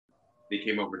they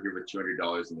came over here with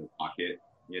 $200 in their pocket.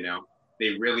 You know,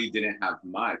 they really didn't have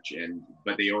much,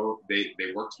 but they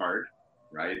worked hard,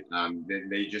 right?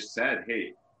 They just said,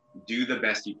 hey, do the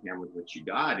best you can with what you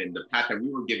got. And the path that we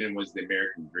were given was the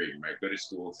American dream, right? Go to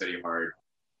school, study hard,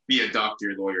 be a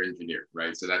doctor, lawyer, engineer,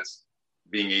 right? So that's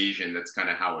being Asian. That's kind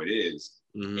of how it is.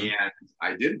 Mm-hmm. And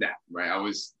I did that, right? I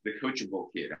was the coachable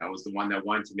kid. I was the one that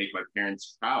wanted to make my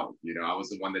parents proud. You know, I was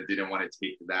the one that didn't want to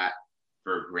take that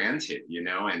for granted, you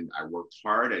know, and I worked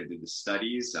hard. I did the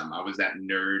studies. I was that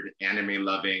nerd, anime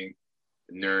loving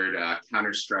nerd,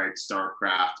 Counter-Strike,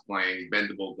 StarCraft playing,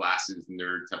 bendable glasses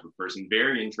nerd type of person,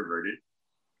 very introverted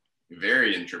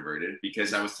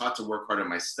because I was taught to work hard on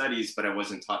my studies, but I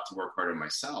wasn't taught to work hard on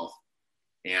myself.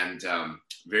 And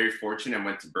very fortunate, I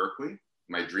went to Berkeley,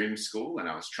 my dream school, and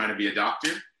I was trying to be a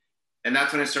doctor. And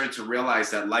that's when I started to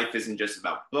realize that life isn't just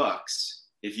about books.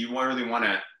 If you really want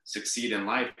to succeed in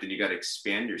life, then you got to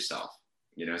expand yourself,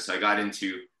 you know? So I got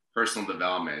into personal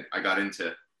development. I got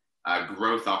into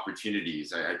growth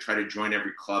opportunities. I try to join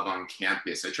every club on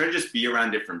campus. I try to just be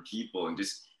around different people and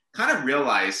just kind of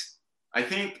realize, I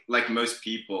think like most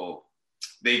people,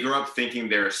 they grow up thinking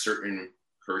they're a certain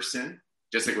person,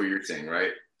 just like what you're saying,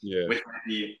 right? Yeah. With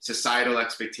the societal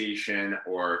expectation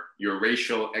or your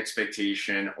racial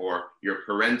expectation or your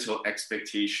parental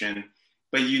expectation,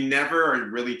 but you never are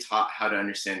really taught how to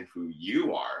understand who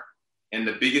you are. And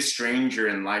the biggest stranger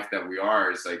in life that we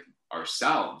are is like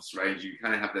ourselves, right? You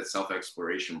kind of have that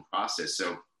self-exploration process.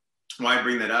 So why I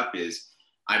bring that up is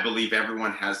I believe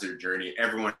everyone has their journey.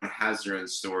 Everyone has their own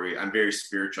story. I'm very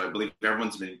spiritual. I believe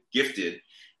everyone's been gifted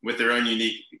with their own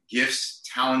unique gifts,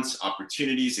 talents,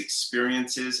 opportunities,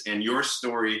 experiences, and your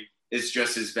story is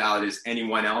just as valid as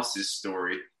anyone else's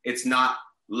story. It's not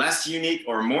less unique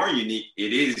or more unique.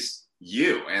 It is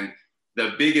you. And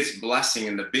the biggest blessing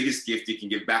and the biggest gift you can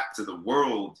give back to the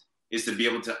world is to be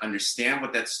able to understand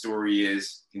what that story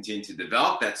is, continue to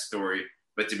develop that story,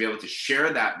 but to be able to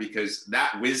share that because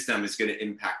that wisdom is going to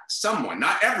impact someone,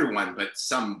 not everyone, but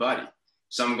somebody.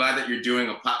 So I'm glad that you're doing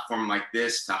a platform like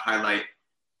this to highlight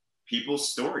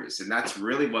people's stories. And that's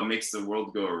really what makes the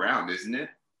world go around, isn't it?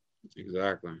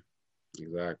 Exactly.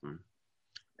 Yeah.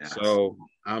 So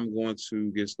I'm going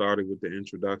to get started with the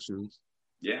introductions.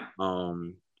 Yeah.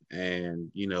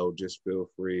 And, you know, just feel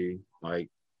free, like,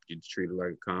 you treat it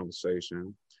like a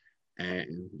conversation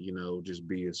and, you know, just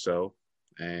be yourself.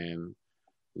 And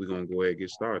we're going to go ahead and get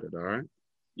started. All right.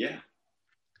 Yeah.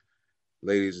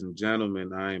 Ladies and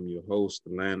gentlemen, I am your host,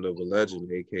 the Land of a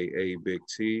Legend, aka Big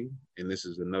T, and this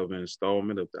is another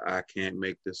installment of the I Can't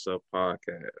Make This Up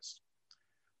podcast.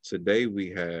 Today we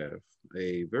have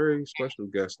a very special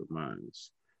guest of mine.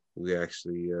 We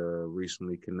actually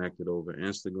recently connected over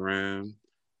Instagram.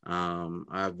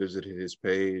 I visited his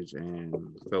page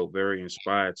and felt very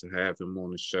inspired to have him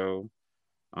on the show.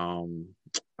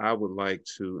 I would like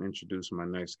to introduce my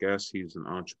next guest. He's an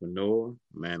entrepreneur,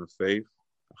 man of faith,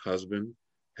 a husband,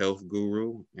 health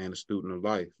guru, and a student of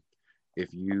life. If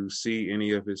you see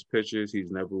any of his pictures,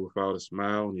 he's never without a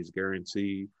smile, and he's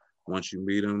guaranteed once you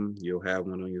meet him, you'll have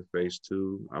one on your face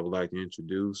too. I would like to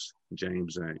introduce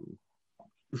James Zane.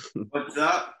 What's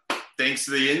up? Thanks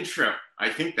for the intro. I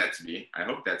think that's me. I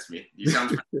hope that's me. You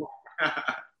sound cool.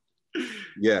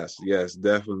 Yes,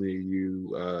 definitely.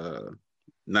 You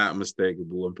not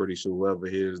mistakable. I'm pretty sure whoever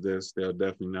hears this, they'll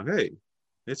definitely know, hey,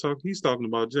 he's talking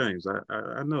about James.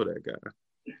 I know that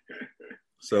guy.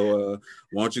 So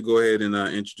why don't you go ahead and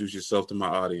introduce yourself to my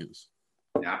audience?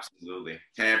 Absolutely.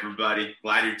 Hey, everybody.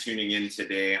 Glad you're tuning in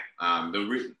today.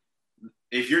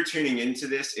 If you're tuning into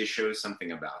this, it shows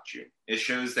something about you. It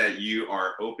shows that you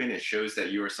are open. It shows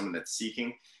that you are someone that's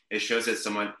seeking. It shows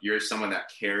that you're someone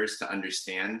that cares to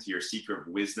understand. You're a seeker of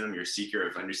wisdom. You're a seeker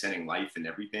of understanding life and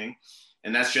everything.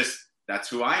 And that's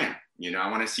who I am. You know, I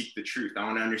want to seek the truth. I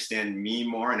want to understand me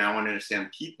more, and I want to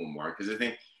understand people more, because I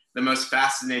think the most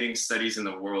fascinating studies in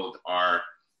the world are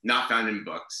not found in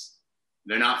books.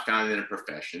 They're not found in a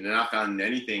profession. They're not found in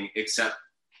anything except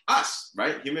us,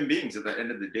 right? Human beings at the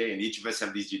end of the day. And each of us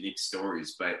have these unique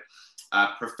stories. But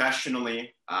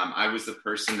professionally, I was the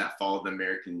person that followed the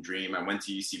American dream. I went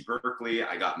to UC Berkeley.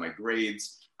 I got my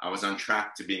grades. I was on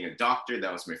track to being a doctor.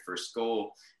 That was my first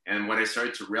goal. And what I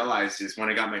started to realize is when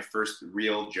I got my first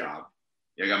real job,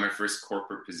 I got my first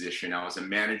corporate position. I was a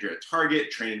manager at Target,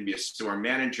 trained to be a store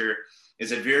manager,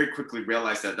 is I very quickly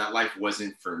realized that life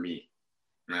wasn't for me.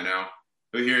 You know,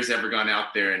 who here has ever gone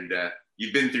out there and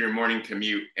you've been through your morning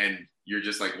commute and you're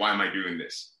just like, why am I doing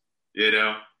this? You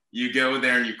know, you go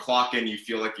there and you clock in, you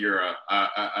feel like you're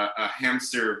a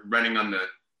hamster running on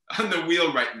the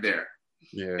wheel right there.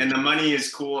 Yeah. And the money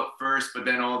is cool at first, but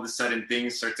then all of a sudden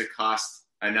things start to cost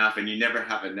enough, and you never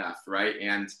have enough, right?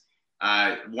 And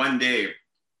one day,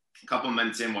 a couple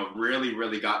months in, what really,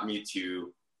 really got me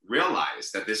to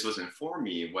realize that this wasn't for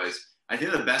me was, I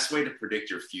think the best way to predict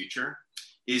your future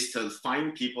is to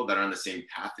find people that are on the same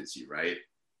path as you, right?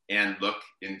 And look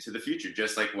into the future,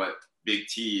 just like what Big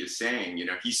T is saying. You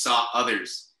know, he saw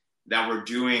others that were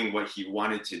doing what he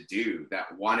wanted to do,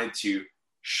 that wanted to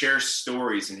share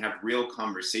stories and have real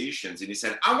conversations. And he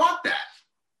said, I want that,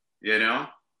 you know?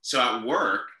 So at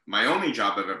work, my only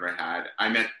job I've ever had, I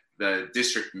met the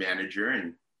district manager,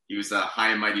 and he was a high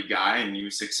and mighty guy, and he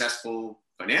was successful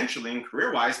financially and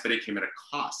career-wise, but it came at a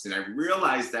cost. And I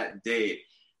realized that day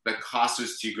the cost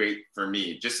was too great for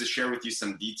me. Just to share with you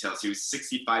some details, he was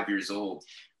 65 years old,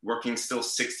 working still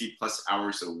 60 plus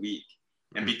hours a week.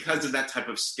 And because of that type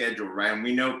of schedule, right? And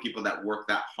we know people that work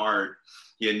that hard.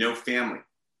 He had no family.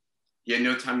 He had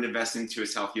no time to invest into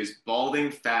his health. He was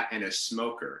balding, fat, and a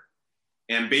smoker.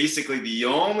 And basically the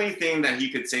only thing that he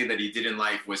could say that he did in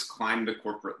life was climb the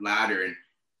corporate ladder.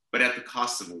 But at the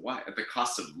cost of what? At the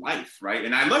cost of life, right?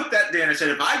 And I looked that day and I said,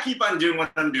 if I keep on doing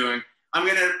what I'm doing, I'm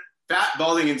going to fat,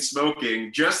 balding, and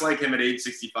smoking just like him at age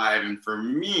 65. And for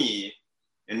me,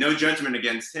 and no judgment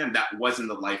against him, that wasn't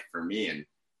the life for me.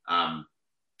 And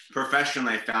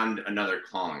professionally, I found another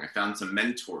calling. I found some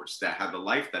mentors that had the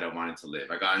life that I wanted to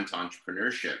live. I got into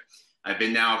entrepreneurship. I've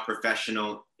been now a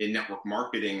professional in network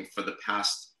marketing for the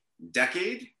past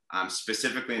decade,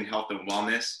 specifically in health and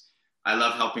wellness. I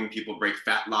love helping people break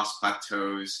fat loss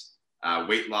plateaus,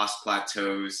 weight loss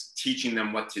plateaus, teaching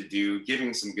them what to do,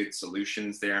 giving some good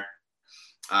solutions there.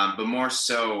 But more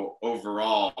so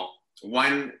overall,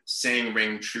 one saying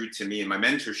rang true to me, and my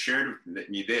mentor shared with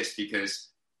me this, because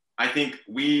I think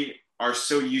we are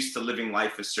so used to living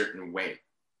life a certain way.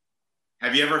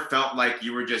 Have you ever felt like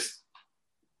you were just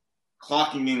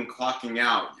clocking in, clocking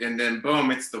out, and then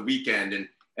boom, it's the weekend,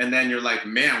 and then you're like,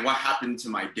 man, what happened to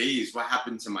my days? What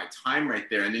happened to my time right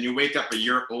there? And then you wake up a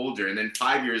year older, and then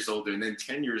 5 years older, and then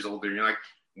 10 years older, and you're like,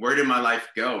 where did my life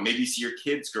go? Maybe you see your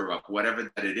kids grow up,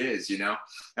 whatever that it is, you know?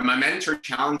 And my mentor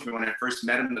challenged me when I first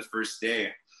met him the first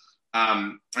day.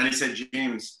 And he said,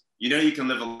 James, you know, you can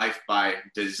live a life by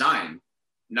design,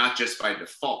 not just by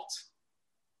default.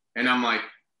 And I'm like,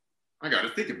 I got to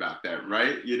think about that,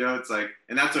 right? You know, it's like,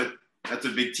 and that's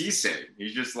what Big T said.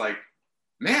 He's just like,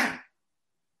 man,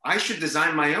 I should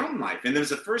design my own life. And it was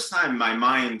the first time my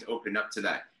mind opened up to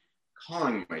that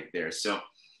calling right there. So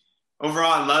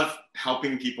overall, I love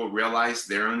helping people realize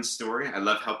their own story. I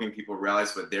love helping people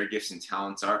realize what their gifts and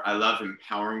talents are. I love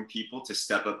empowering people to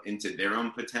step up into their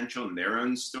own potential and their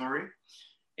own story.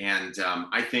 And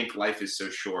I think life is so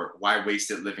short. Why waste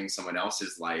it living someone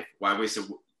else's life? Why waste it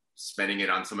spending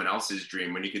it on someone else's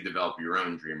dream when you could develop your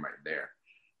own dream right there?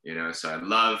 You know, so I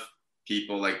love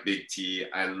people like Big T.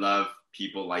 I love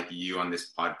people like you on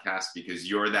this podcast, because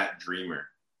you're that dreamer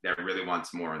that really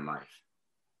wants more in life.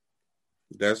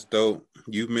 That's dope.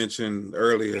 You mentioned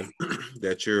earlier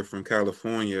that you're from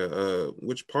California.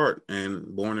 Which part?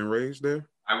 And born and raised there?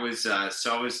 I was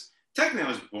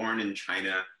born in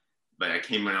China, but I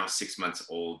came when I was 6 months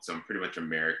old. So I'm pretty much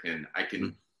American. I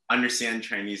can understand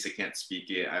Chinese. I can't speak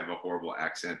it. I have a horrible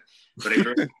accent, but I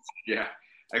grew up,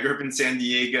 I grew up in San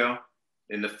Diego,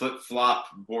 in the flip-flop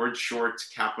board short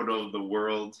capital of the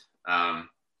world.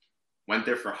 Went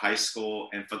there for high school,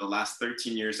 and for the last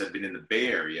 13 years, I've been in the Bay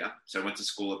Area. So I went to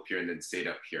school up here and then stayed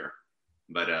up here.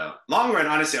 But long run,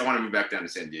 honestly, I want to move back down to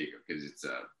San Diego because it's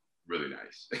really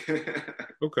nice.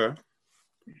 Okay.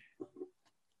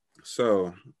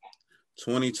 So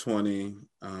 2020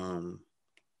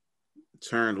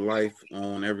 turned life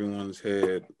on everyone's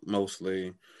head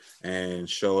mostly, and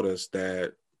showed us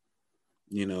that,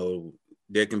 you know,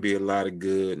 there can be a lot of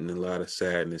good and a lot of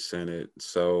sadness in it.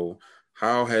 So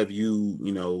how have you,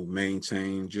 you know,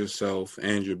 maintained yourself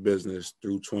and your business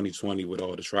through 2020 with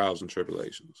all the trials and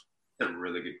tribulations? That's a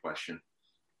really good question.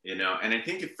 You know, and I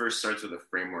think it first starts with a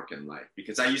framework in life,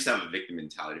 because I used to have a victim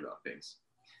mentality about things.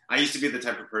 I used to be the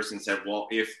type of person that said, well,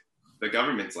 if the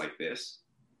government's like this,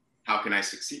 how can I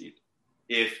succeed?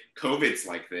 If COVID's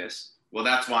like this, well,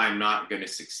 that's why I'm not going to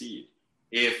succeed.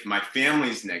 If my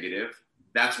family's negative,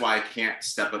 that's why I can't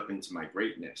step up into my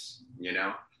greatness, you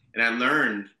know? And I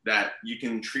learned that you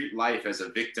can treat life as a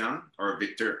victim or a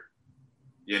victor,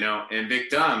 you know? And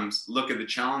victims look at the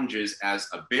challenges as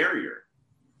a barrier.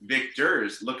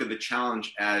 Victors look at the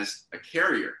challenge as a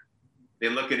carrier. They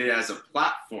look at it as a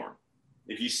platform.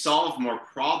 If you solve more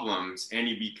problems and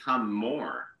you become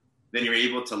more, then you're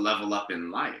able to level up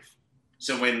in life.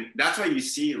 So that's why you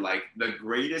see like the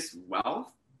greatest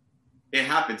wealth, it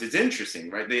happens. It's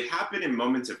interesting, right? They happen in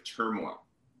moments of turmoil.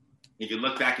 If you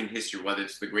look back in history, whether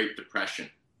it's the Great Depression,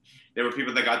 There were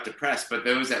people that got depressed, but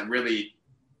those that really,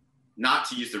 not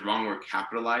to use the wrong word,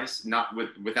 capitalize, not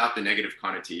without the negative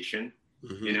connotation,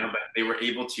 but they were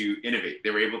able to innovate.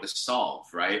 They were able to solve,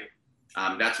 right?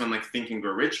 That's when like Think and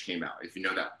Grow Rich came out. If you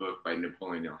know that book by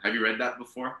Napoleon Hill. Have you read that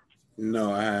before?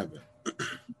 No, I haven't.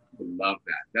 I love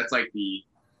that. That's like the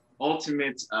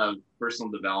ultimate of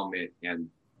personal development and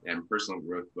personal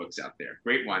growth books out there.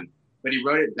 Great one. But he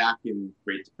wrote it back in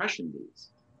Great Depression days.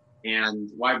 And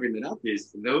why I bring that up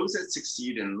is those that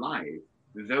succeed in life,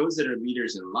 those that are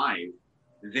leaders in life,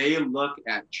 they look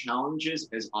at challenges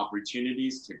as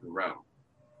opportunities to grow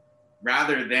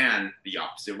rather than the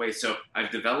opposite way. So I've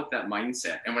developed that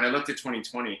mindset. And when I looked at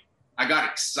 2020, I got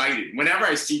excited. Whenever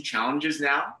I see challenges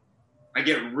now, I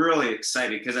get really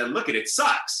excited because I look at it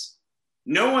sucks.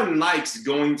 No one likes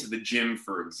going to the gym,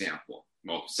 for example.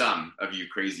 Well, some of you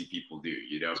crazy people do,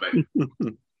 but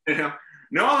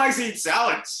no one likes to eat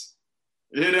salads.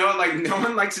 Like no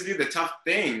one likes to do the tough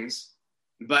things,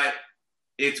 but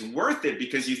it's worth it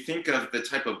because you think of the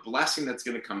type of blessing that's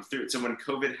going to come through. So when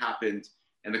COVID happened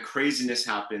and the craziness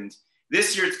happened,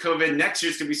 this year it's COVID, next year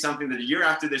it's going to be something, that the year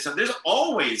after there's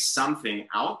always something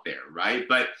out there, right?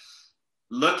 But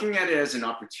looking at it as an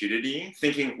opportunity,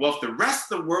 thinking, well, if the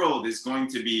rest of the world is going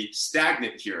to be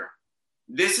stagnant here,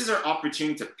 this is our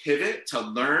opportunity to pivot, to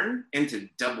learn, and to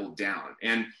double down.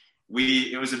 And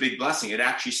it was a big blessing. It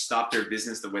actually stopped our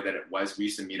business the way that it was. We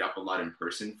used to meet up a lot in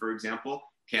person, for example.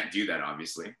 Can't do that,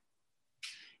 obviously.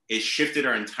 It shifted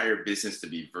our entire business to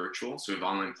be virtual. So we have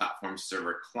online platforms to serve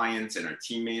our clients and our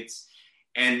teammates.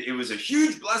 And it was a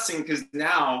huge blessing because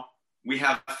now we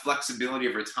have flexibility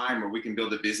over time where we can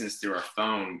build a business through our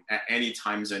phone at any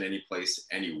time zone, any place,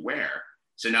 anywhere.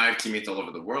 So now I have teammates all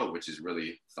over the world, which is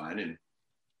really fun. And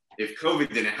if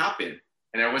COVID didn't happen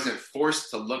and I wasn't forced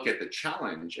to look at the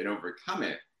challenge and overcome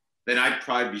it, then I'd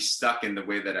probably be stuck in the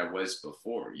way that I was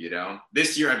before,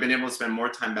 This year, I've been able to spend more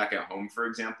time back at home, for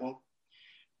example,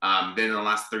 than in the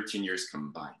last 13 years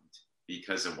combined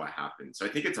because of what happened. So I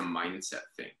think it's a mindset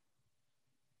thing.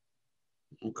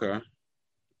 Okay.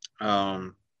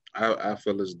 I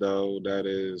feel as though that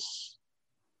is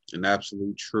an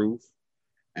absolute truth.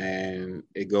 And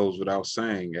it goes without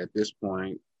saying at this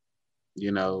point,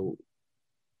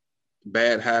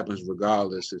 bad happens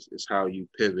regardless. It's how you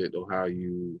pivot or how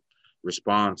you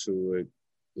respond to it,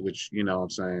 which,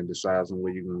 decides on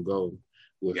where you're going to go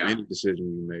with any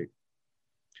decision you make.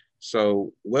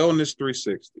 So Wellness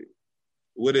 360,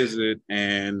 what is it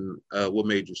and what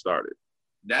made you start it?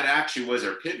 That actually was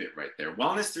our pivot right there.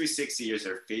 Wellness 360 is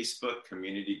our Facebook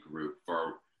community group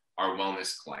for our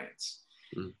wellness clients.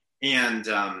 Mm. And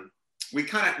we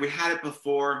had it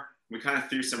before. We kind of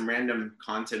threw some random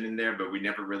content in there, but we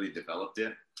never really developed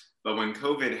it. But when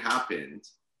COVID happened,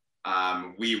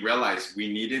 we realized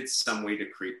we needed some way to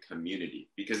create community,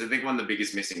 because I think one of the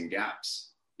biggest missing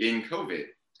gaps in COVID,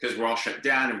 because we're all shut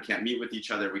down and we can't meet with each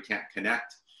other, we can't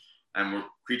connect, and we're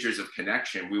creatures of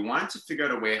connection. We wanted to figure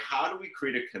out a way, how do we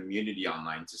create a community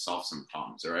online to solve some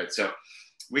problems, all right? So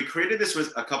we created this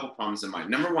with a couple problems in mind.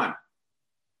 Number one,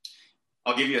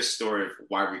 I'll give you a story of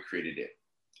why we created it.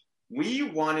 We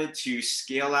wanted to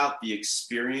scale out the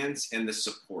experience and the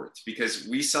support, because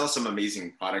we sell some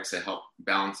amazing products that help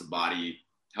balance the body,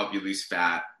 help you lose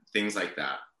fat, things like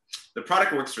that. The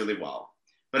product works really well.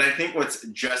 But I think what's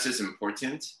just as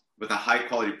important with a high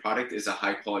quality product is a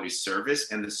high quality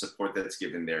service and the support that's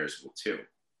given there as well too.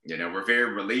 We're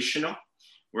very relational.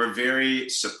 We're very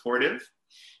supportive.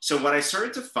 So what I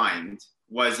started to find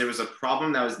was there was a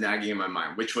problem that was nagging in my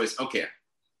mind, which was, okay,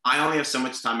 I only have so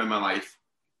much time in my life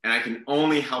and I can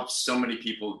only help so many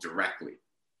people directly,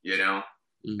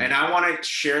 Mm-hmm. And I want to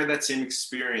share that same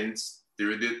experience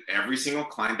through every single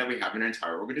client that we have in our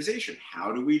entire organization.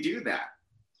 How do we do that?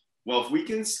 Well, if we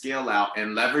can scale out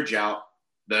and leverage out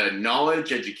the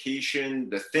knowledge, education,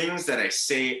 the things that I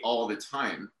say all the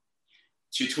time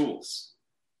to tools,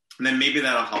 then maybe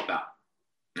that'll help out.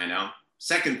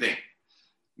 Second thing,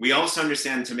 we also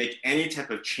understand to make any type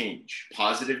of change,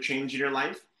 positive change in your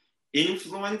life,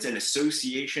 influence and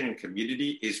association and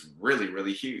community is really,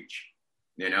 really huge.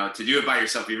 To do it by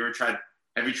yourself,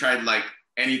 have you tried like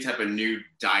any type of new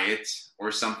diet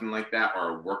or something like that, or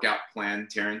a workout plan,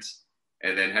 Terrence?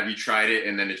 And then have you tried it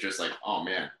and then it's just like, oh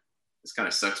man, this kind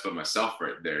of sucks by myself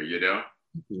right there,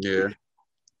 Yeah.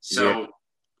 So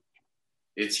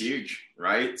It's huge,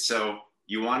 right? So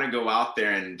you want to go out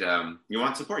there and you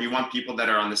want support. You want people that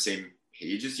are on the same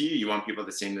page as you. You want people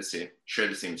that share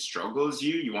the same struggle as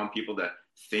you. You want people that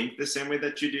think the same way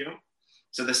that you do.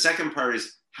 So the second part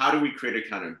is, how do we create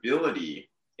accountability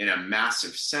in a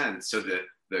massive sense so that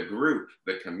the group,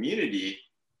 the community,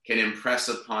 can impress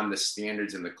upon the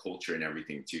standards and the culture and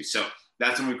everything too. So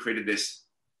that's when we created this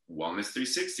Wellness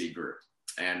 360 group.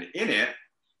 And in it,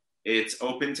 it's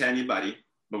open to anybody,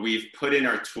 but we've put in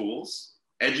our tools,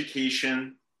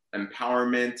 education,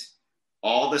 empowerment,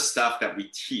 all the stuff that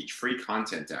we teach, free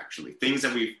content actually, things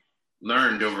that we've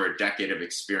learned over a decade of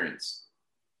experience.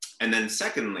 And then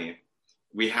secondly,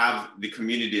 we have the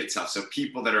community itself. So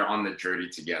people that are on the journey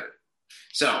together.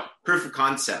 So proof of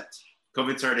concept,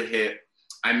 COVID started to hit.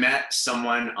 I met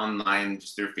someone online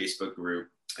just through a Facebook group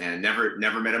and never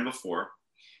met him before.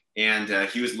 And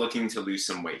he was looking to lose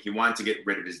some weight. He wanted to get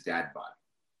rid of his dad bod.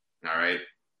 All right.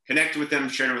 Connected with him,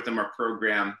 shared with him our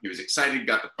program. He was excited,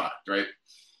 got the product, right?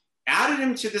 Added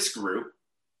him to this group.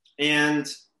 And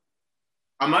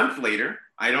a month later,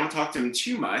 I don't talk to him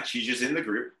too much. He's just in the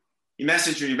group. He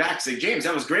messaged me back, saying, James,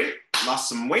 that was great. Lost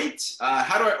some weight.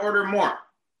 How do I order more?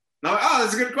 And I'm like, oh,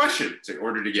 that's a good question. So I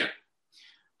ordered again.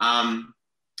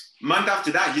 Month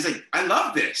after that, he's like, I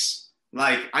love this.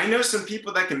 Like, I know some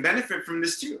people that can benefit from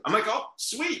this too. I'm like, oh,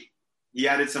 sweet. He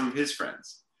added some of his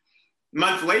friends. A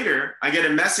month later, I get a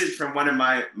message from one of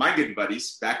my good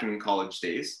buddies back in college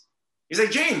days. He's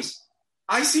like, James,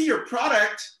 I see your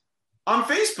product on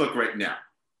Facebook right now.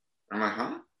 I'm like,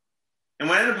 huh? And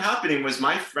what ended up happening was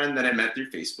my friend that I met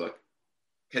through Facebook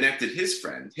connected his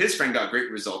friend. His friend got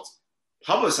great results,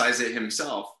 publicized it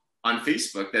himself on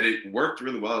Facebook that it worked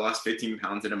really well. I lost 15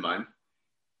 pounds in a month.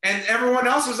 And everyone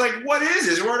else was like, what is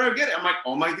this? Where do I get it? I'm like,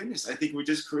 oh my goodness, I think we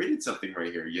just created something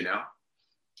right here, you know?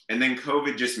 And then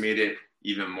COVID just made it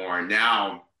even more.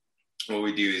 Now, what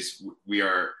we do is we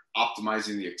are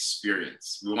optimizing the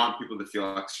experience. We want people to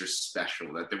feel extra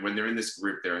special, that when they're in this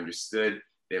group, they're understood,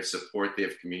 they have support, they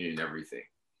have community and everything.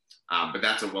 But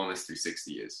that's what Wellness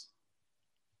 360 is.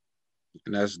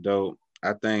 And that's dope.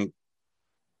 I think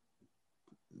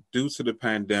due to the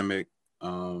pandemic,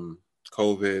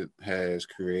 COVID has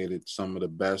created some of the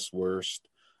best, worst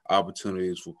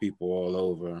opportunities for people all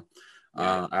over.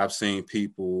 Yeah. I've seen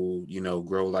people,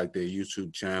 grow like their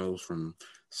YouTube channels from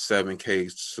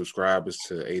 7K subscribers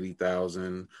to 80,000.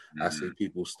 Mm-hmm. I see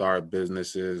people start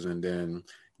businesses and then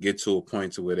get to a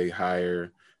point to where they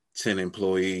hire 10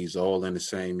 employees all in the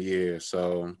same year.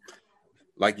 So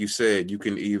like you said, you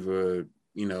can either,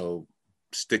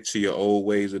 stick to your old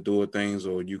ways of doing things,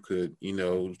 or you could,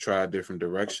 try a different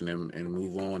direction and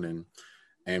move on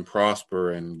and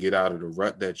prosper and get out of the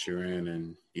rut that you're in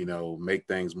and, make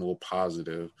things more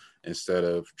positive instead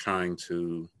of trying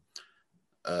to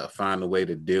find a way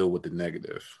to deal with the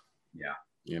negative. Yeah.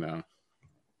 Yeah.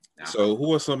 So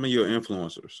who are some of your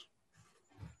influencers?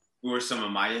 Who are some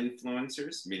of my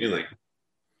influencers? Meaning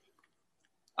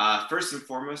first and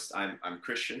foremost, I'm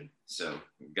Christian, so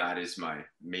God is my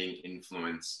main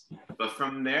influence. But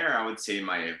from there, I would say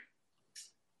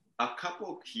a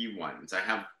couple key ones. I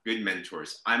have good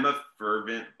mentors. I'm a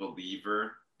fervent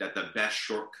believer that the best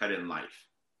shortcut in life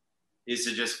is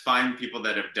to just find people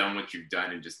that have done what you've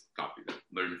done and just copy them,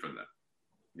 learn from them.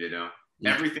 Mm-hmm.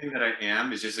 Everything that I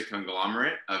am is just a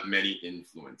conglomerate of many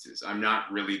influences. I'm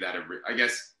not really that, I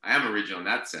guess I am original in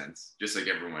that sense, just like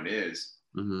everyone is.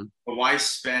 Mm-hmm. But why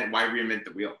reinvent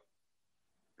the wheel?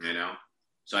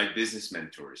 So I have business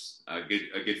mentors. A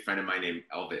good friend of mine named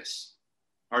Elvis.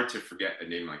 Hard to forget a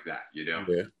name like that,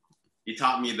 Yeah. He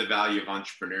taught me the value of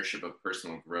entrepreneurship, of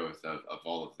personal growth, of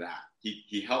all of that.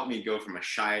 He helped me go from a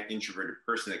shy, introverted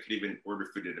person that could even order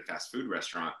food at a fast food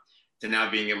restaurant to now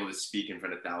being able to speak in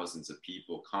front of thousands of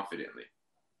people confidently.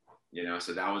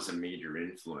 So that was a major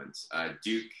influence.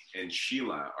 Duke and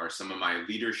Sheila are some of my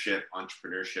leadership,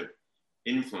 entrepreneurship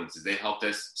influences. They helped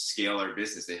us scale our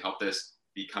business. They helped us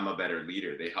become a better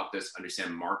leader. They helped us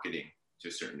understand marketing to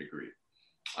a certain degree.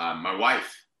 My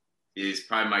wife is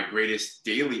probably my greatest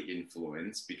daily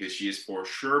influence because she is for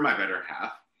sure my better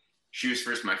half. She was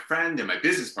first my friend and my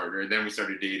business partner. Then we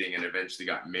started dating and eventually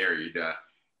got married.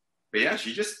 But yeah,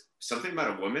 something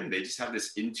about a woman, they just have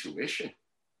this intuition,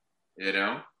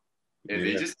 and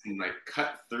they just can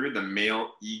cut through the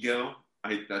male ego.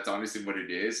 That's obviously what it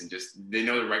is. And just, they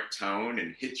know the right tone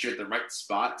and hit you at the right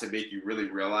spot to make you really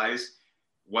realize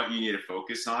what you need to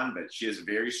focus on. But she has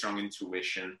very strong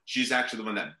intuition. She's actually the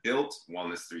one that built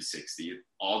Wellness 360,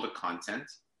 all the content.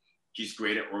 She's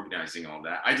great at organizing all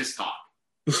that. I just talk.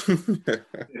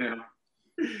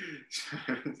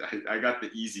 I got the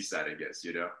easy side, I guess,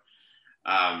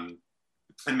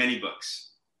 and many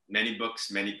books, many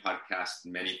podcasts,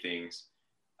 many things.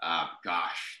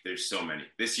 Gosh, there's so many.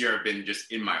 This year I've been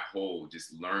just in my hole,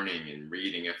 just learning and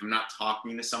reading. If I'm not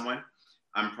talking to someone,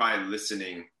 I'm probably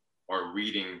listening or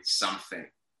reading something,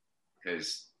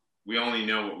 because we only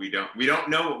know we don't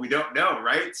know what we don't know,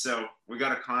 right? So we got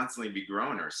to constantly be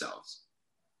growing ourselves.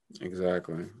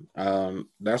 Exactly.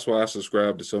 That's why I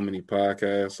subscribe to so many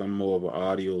podcasts. I'm more of an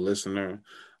audio listener.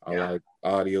 I Yeah. like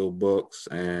audio books,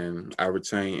 and I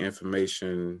retain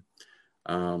information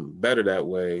better that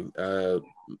way.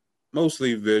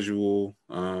 Mostly visual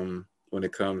when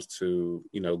it comes to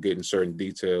getting certain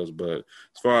details, but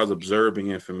as far as observing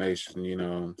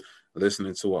information,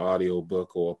 listening to an audio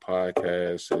book or a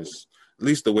podcast is at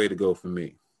least the way to go for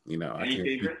me. I Any can't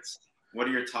keep favorites? What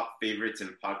are your top favorites in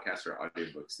podcasts or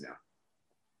audiobooks now?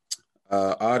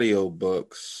 audio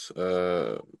books.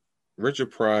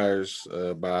 Richard Pryor's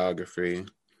biography,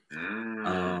 Mm.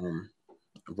 um,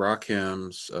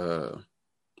 Rakim's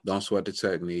 "Don't Sweat the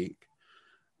Technique."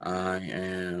 I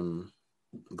am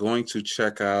going to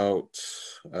check out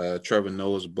Trevor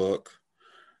Noah's book.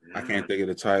 I Mm. can't think of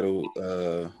the title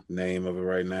name of it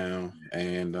right now.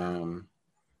 And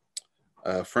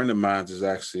a friend of mine is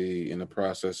actually in the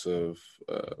process of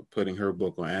putting her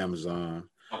book on Amazon,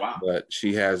 Oh wow. but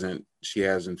she hasn't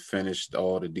finished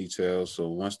all the details. So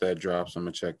once that drops, I'm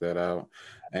gonna check that out.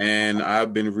 And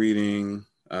I've been reading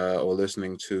or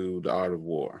listening to The Art of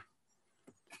War.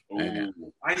 And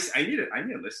Oh, I need to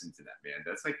listen to that, man.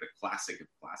 That's like the classic of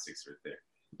classics right there.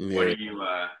 What yeah, are you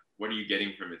what are you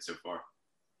getting from it so far?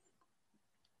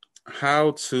 how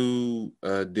to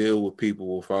deal with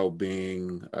people without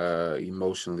being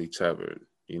emotionally tethered.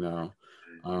 Learning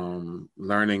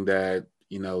that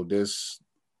this.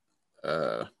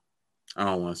 I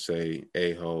don't want to say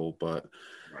a hole, but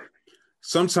Right.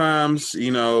 sometimes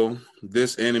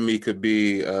this enemy could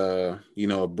be a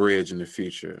bridge in the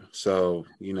future. So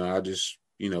I just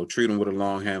treat them with a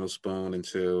long handle spoon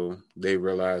until they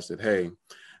realize that, hey,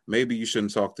 maybe you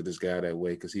shouldn't talk to this guy that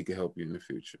way because he could help you in the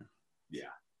future, Yeah.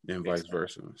 and Makes vice sense.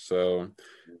 versa. So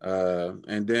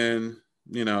and then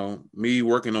me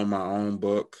working on my own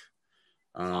book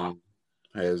Uh-huh.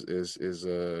 has is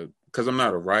because I'm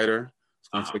not a writer. It's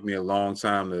gonna Uh-huh. take me a long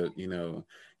time to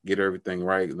get everything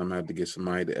right, and I'm gonna have to get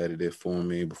somebody to edit it for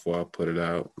me before I put it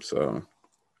out. So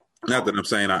not Oh, that I'm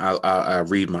saying I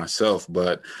read myself,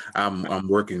 but I'm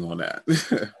working on that.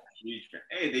 huge fan.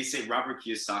 Hey, they say Robert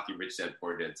Kiyosaki, Rich Dad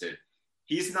Poor Dad, said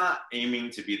he's not aiming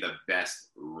to be the best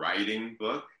writing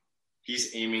book.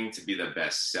 He's aiming to be the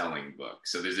best selling book.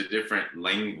 So there's a different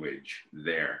language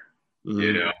there.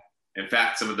 You Mhm. know, in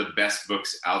fact, some of the best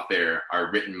books out there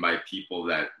are written by people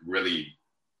that really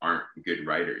aren't good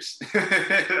writers.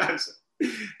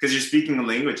 Because you're speaking a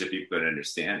language that people can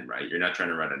understand, right? You're not trying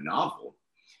to write a novel,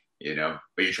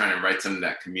 but you're trying to write something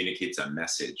that communicates a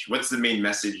message. What's the main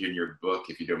message in your book,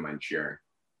 if you don't mind sharing?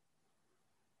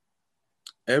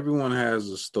 Everyone has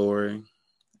a story,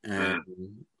 and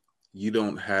Mm, you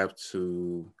don't have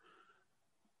to,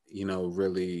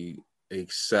 really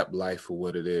accept life for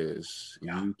what it is.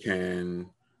 yeah, You can,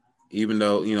 even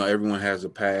though everyone has a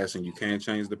past, and you can't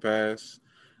change the past,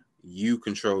 you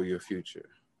control your future.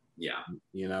 yeah.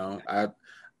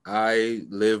 I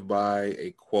live by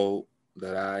a quote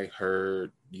that I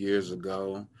heard years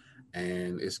ago,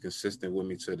 and it's consistent with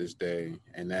me to this day,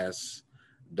 and that's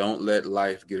don't let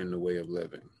life get in the way of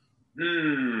living.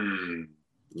 Hmm.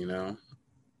 you know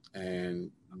and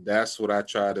that's what I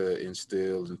try to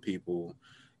instill in people.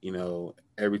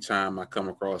 Every time I come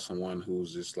across someone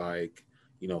who's just like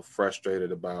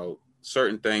frustrated about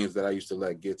certain things that I used to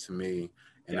let get to me,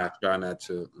 and Yeah, I try not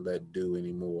to let do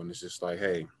anymore. And it's just like,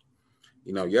 hey,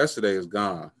 yesterday is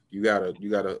gone. You got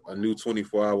a new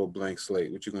 24-hour blank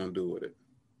slate. What you gonna do with it?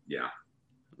 yeah.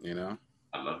 You know?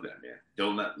 I love that, man.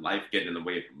 Don't let life get in the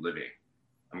way of living.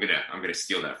 I'm gonna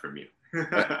steal that from you.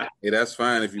 Hey, that's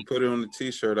fine. If you put it on the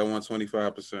t-shirt, I want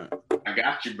 25%. I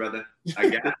got you, brother. I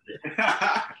got you.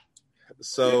 Yeah.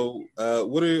 So,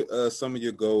 what are some of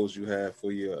your goals you have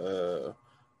for your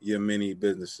mini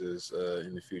businesses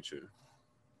in the future?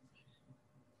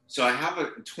 So I have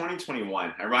a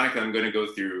 2021. Ironically, I'm going to go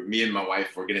through. Me and my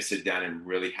wife. We're going to sit down and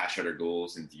really hash out our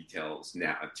goals and details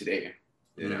now today.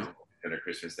 You Mm-hmm. know, at our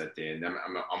Christmas that day, and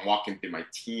I'm walking through my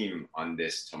team on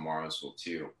this tomorrow as well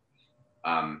too.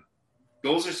 Um,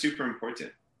 Goals are super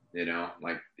important.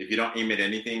 Like if you don't aim at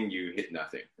anything, you hit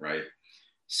nothing, right?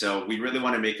 So we really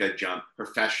want to make a jump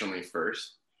professionally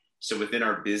first. So within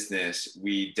our business,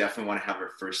 we definitely want to have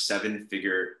our first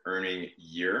seven-figure earning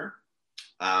year.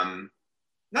 Um,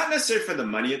 Not necessarily for the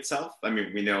money itself. I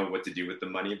mean, we know what to do with the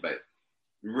money, but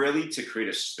really to create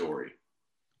a story,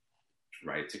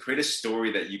 right? To create a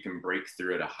story that you can break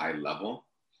through at a high level.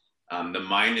 The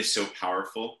mind is so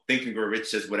powerful. Think and Grow Rich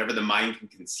says, whatever the mind can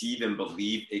conceive and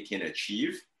believe it can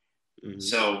achieve. Mm-hmm.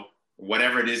 So,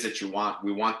 whatever it is that you want,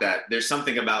 we want that. There's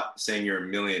something about saying you're a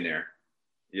millionaire,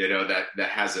 that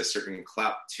has a certain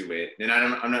clout to it. And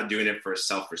I'm not doing it for a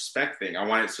self-respect thing. I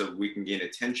want it so we can gain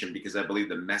attention, because I believe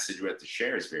the message we have to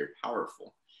share is very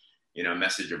powerful. A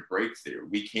message of breakthrough.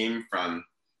 We came from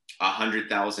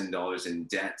 $100,000 in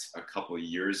debt a couple of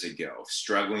years ago,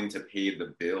 struggling to pay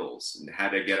the bills, and had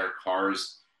to get our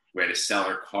cars. We had to sell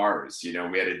our cars. We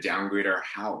had to downgrade our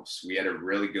house. We had to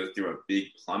really go through a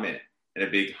big plummet and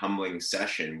a big humbling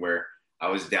session where I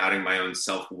was doubting my own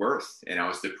self-worth, and I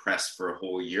was depressed for a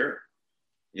whole year,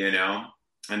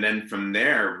 and then from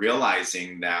there,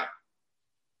 realizing that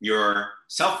your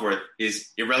self-worth is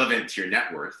irrelevant to your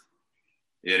net worth,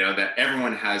 that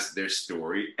everyone has their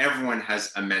story. Everyone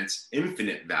has immense,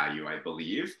 infinite value, I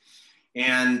believe.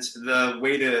 And the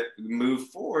way to move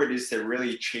forward is to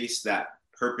really chase that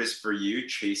purpose for you,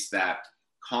 chase that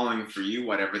calling for you,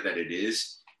 whatever that it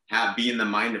is. Be in the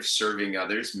mind of serving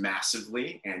others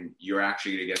massively, and you're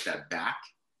actually going to get that back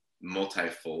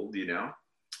multifold,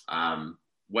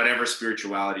 whatever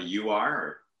spirituality you are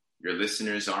or your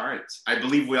listeners are. I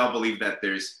believe we all believe that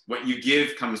there's what you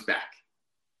give comes back,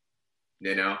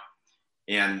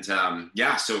 and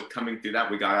so coming through that,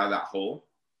 we got out of that hole.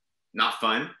 Not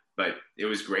fun, but it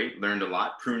was great. Learned a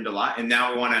lot, pruned a lot. And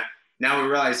now we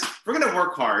realize we're going to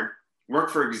work hard. Work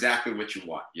for exactly what you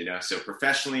want, So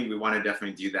professionally, we want to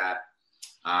definitely do that.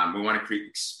 We want to create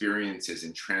experiences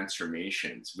and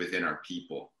transformations within our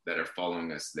people that are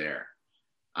following us there.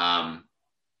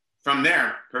 From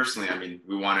there, personally,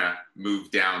 we want to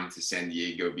move down to San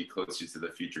Diego, be closer to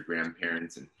the future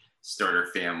grandparents, and start our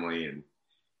family and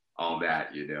all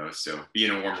that, So be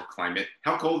in a warmer climate.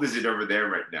 How cold is it over there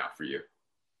right now for you?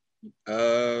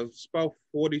 It's about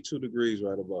 42 degrees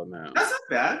right about now. That's not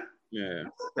bad. Yeah.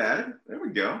 That's not bad. There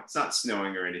we go. It's not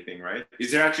snowing or anything, right? Is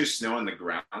there actually snow on the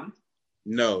ground?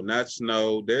 No, not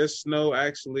snow. There's snow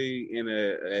actually in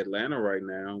Atlanta right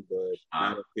now, but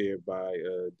not up here by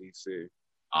DC.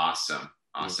 Awesome.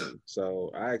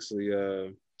 So I actually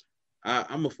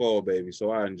I'm a fall baby, so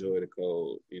I enjoy the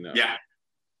cold, Yeah.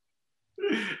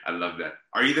 I love that.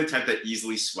 Are you the type that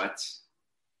easily sweats?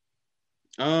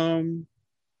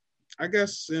 I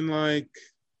guess in like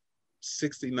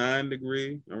 69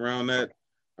 degree around that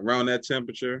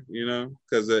temperature,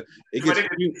 because it gets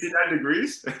 69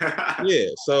 degrees. Yeah,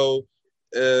 so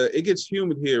it gets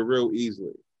humid here real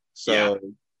easily. So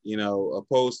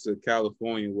opposed to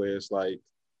California where it's like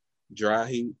dry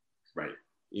heat, right?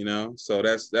 So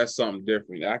that's something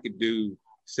different. I could do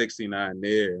 69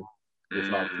 there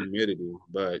without humidity,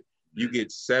 but you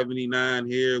get 79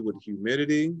 here with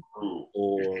humidity. Ooh,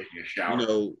 or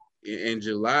in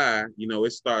July,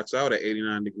 it starts out at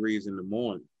 89 degrees in the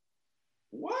morning.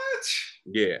 What?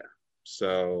 Yeah.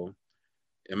 So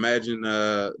imagine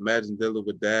dealing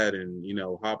with that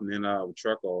and, hopping in and out of a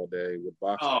truck all day with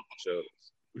boxes on your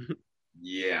shoulders.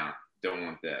 Yeah. Don't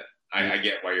want that. I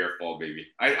get why you're a fall baby.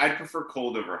 I prefer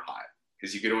cold over hot,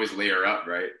 because you could always layer up,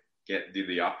 right? Do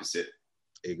the opposite.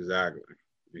 Exactly.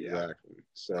 Yeah.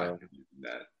 So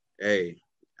hey,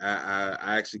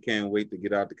 I actually can't wait to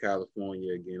get out to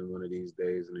California again one of these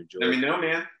days and enjoy. Let me know,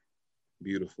 man.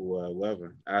 Beautiful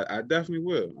weather. I definitely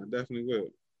will.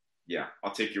 Yeah,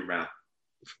 I'll take you around.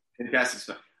 Fantastic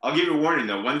stuff. I'll give you a warning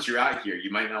though. Once you're out here,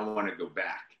 you might not want to go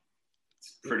back.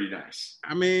 It's pretty nice.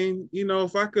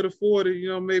 If I could afford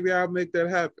it, maybe I'll make that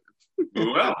happen.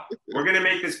 Well, we're gonna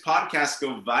make this podcast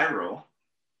go viral,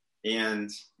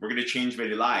 and we're gonna change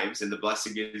many lives. And the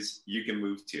blessing is you can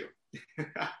move too.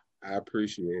 I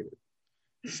appreciate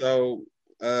it. So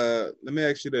let me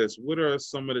ask you this. What are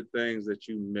some of the things that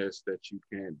you miss that you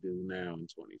can't do now in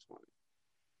 2020?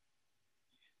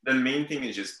 The main thing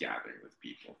is just gathering with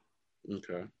people.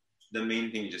 Okay. The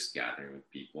main thing is just gathering with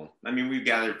people. We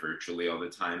gather virtually all the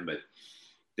time, but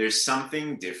there's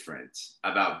something different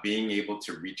about being able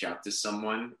to reach out to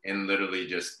someone and literally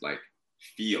just like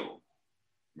feel,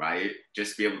 right?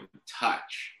 Just be able to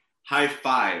touch, high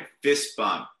five, fist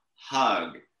bump,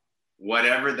 hug,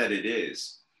 whatever that it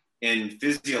is. And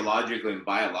physiologically and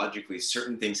biologically,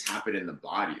 certain things happen in the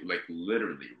body, like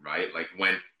literally, right? Like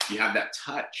when you have that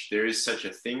touch, there is such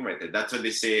a thing right there. That's what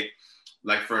they say,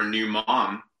 like for a new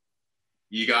mom,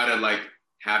 you gotta like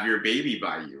have your baby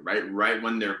by you, right? Right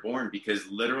when they're born, because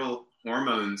literal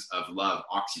hormones of love,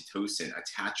 oxytocin,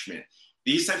 attachment,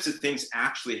 these types of things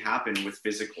actually happen with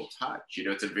physical touch.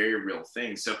 It's a very real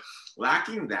thing. So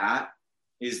lacking that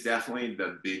is definitely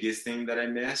the biggest thing that I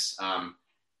miss.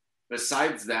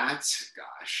 Besides that,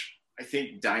 gosh, I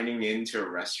think dining into a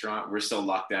restaurant, we're still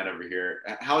locked down over here.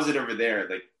 How is it over there?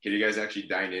 Like, can you guys actually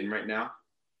dine in right now?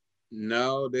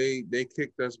 No, they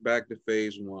kicked us back to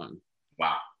phase 1.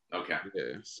 Wow. Okay.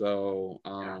 Yeah. So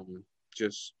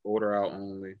just order out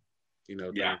only,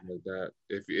 things like that.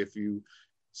 If you,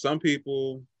 some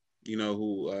people,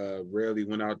 who rarely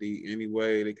went out to eat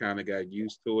anyway, they kind of got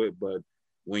used to it. But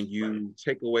when you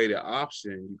take away the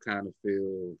option, you kind of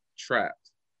feel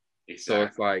trapped. Exactly. So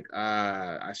it's like,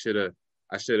 I should have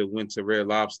went to Red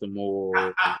Lobster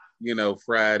more,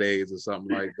 Fridays or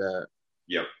something like that.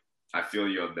 Yep, I feel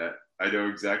you on that. I know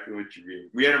exactly what you mean.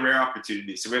 We had a rare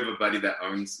opportunity. So we have a buddy that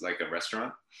owns like a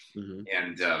restaurant,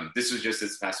 and this was just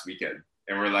this past weekend.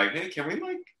 And we're like, hey, can we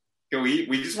like go eat?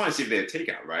 We just want to see if they have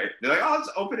takeout, right? They're like, oh, let's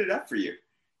open it up for you.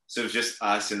 So it's just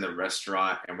us in the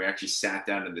restaurant, and we actually sat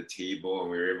down at the table,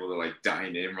 and we were able to like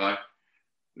dine in. We're like,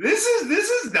 this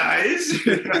is nice,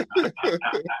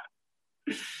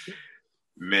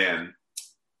 man.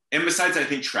 And besides, I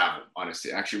think travel.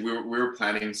 Honestly, actually, we were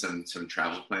planning some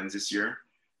travel plans this year.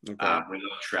 Okay. We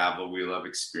love travel. We love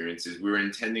experiences. We were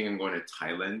intending on going to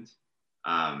Thailand.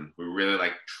 We really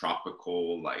like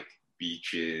tropical, like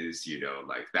beaches,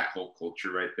 like that whole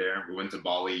culture right there. We went to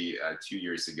Bali 2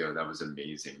 years ago. That was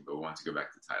amazing. But we want to go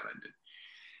back to Thailand and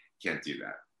can't do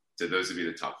that. So those would be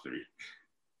the top three.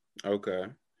 Okay.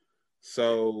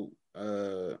 So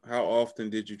how often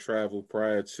did you travel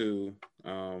prior to,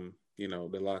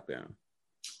 the lockdown?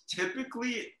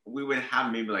 Typically, we would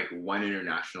have maybe like one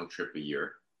international trip a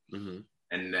year.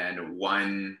 And then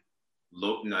one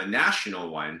national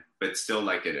one, but still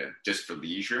like just for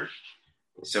leisure.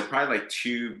 So probably like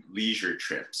 2 leisure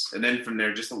trips. And then from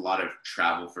there, just a lot of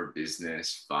travel for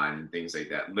business, fun, things like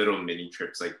that. Little mini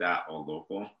trips like that, all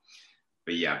local.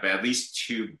 But yeah, but at least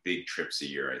 2 big trips a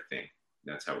year, I think.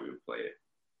 That's how we would play it.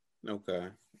 Okay.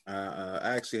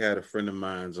 I actually had a friend of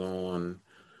mine's on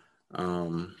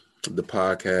the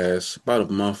podcast about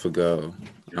a month ago,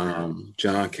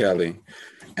 John Kelly.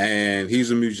 And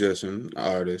he's a musician,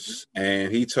 artist,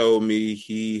 and he told me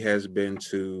he has been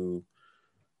to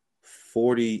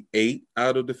 48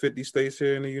 out of the 50 states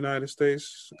here in the United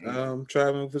States,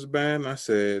 traveling with his band. I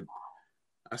said,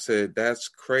 that's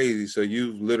crazy. So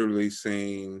you've literally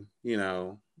seen,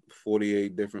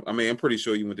 48 different, I'm pretty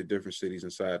sure you went to different cities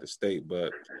inside the state,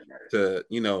 but to,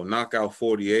 knock out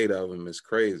 48 of them is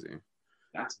crazy.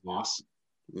 That's awesome.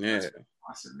 Yeah. That's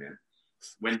awesome, man.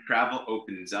 When travel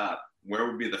opens up, where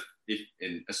would be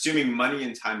assuming money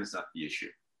and time is not the issue,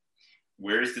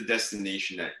 where is the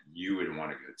destination that you would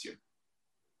want to go to?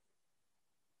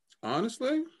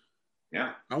 Honestly,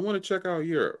 yeah, I want to check out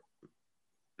Europe.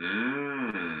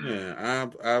 Yeah,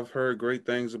 I've heard great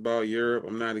things about Europe.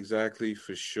 I'm not exactly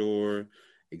for sure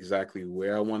exactly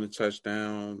where I want to touch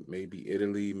down. Maybe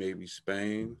Italy, maybe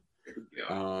Spain.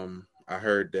 Yeah. I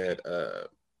heard that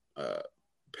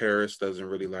Paris doesn't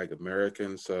really like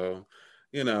Americans, so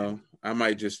I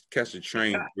might just catch a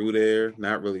train through there,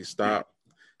 not really stop,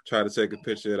 try to take a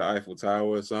picture of the Eiffel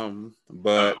Tower or something.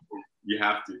 But you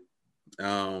have to.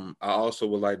 I also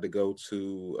would like to go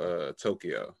to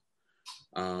Tokyo.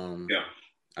 Yeah.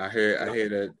 I hear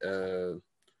that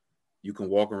you can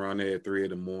walk around there at 3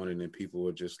 a.m. and people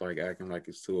are just like acting like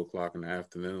it's 2:00 in the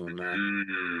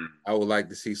afternoon. I would like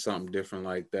to see something different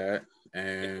like that.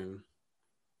 And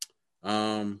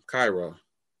Cairo.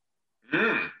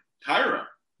 Cairo.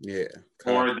 Yeah.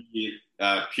 For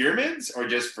the pyramids or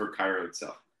just for Cairo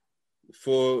itself?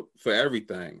 For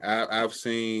everything. I've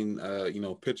seen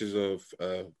pictures of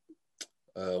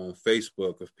on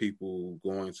Facebook of people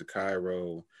going to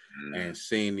Cairo and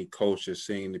seeing the culture,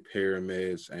 seeing the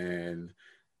pyramids, and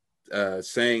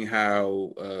saying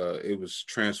how it was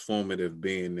transformative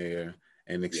being there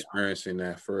and experiencing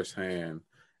that firsthand.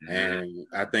 And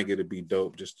I think it'd be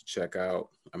dope just to check out.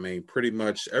 Pretty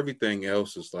much everything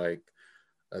else is like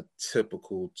a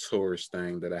typical tourist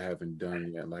thing that I haven't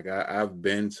done yet. Like I've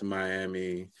been to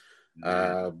Miami,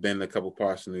 I've been to a couple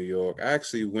parts of New York. I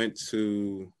actually went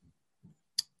to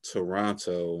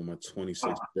Toronto on my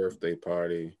 26th birthday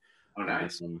party. Oh,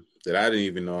 nice. That I didn't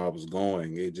even know I was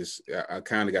going. I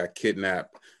kind of got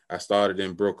kidnapped. I started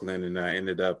in Brooklyn and I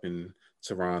ended up in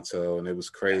Toronto, and it was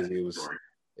crazy.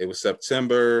 It was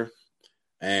September,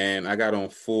 and I got on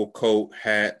full coat,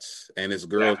 hats, and this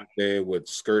girl there with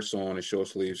skirts on and short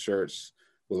sleeve shirts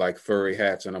with like furry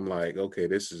hats, and I'm like, okay,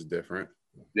 this is different.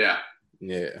 Yeah.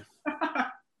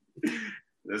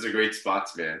 Those are great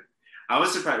spots, man. I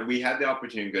was surprised. We had the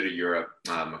opportunity to go to Europe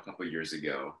a couple of years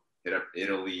ago. Hit up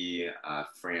Italy,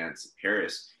 France,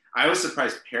 Paris. I was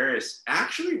surprised Paris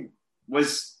actually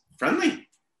was friendly.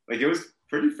 Like it was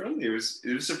pretty friendly. It was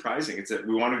surprising. It's that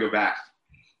we want to go back.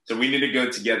 So we need to go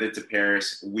together to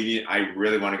Paris. I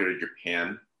really want to go to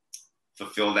Japan,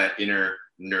 fulfill that inner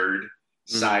nerd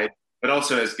side, but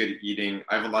also has good eating.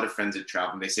 I have a lot of friends that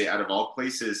travel, and they say out of all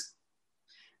places,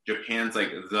 Japan's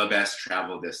like the best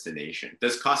travel destination. It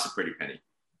does cost a pretty penny,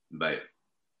 but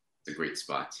it's a great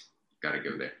spot. Got to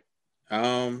go there.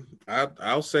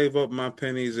 I'll save up my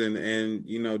pennies and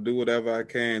do whatever I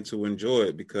can to enjoy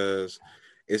it, because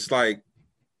it's like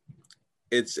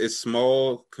it's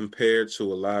small compared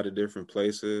to a lot of different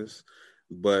places,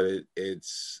 but it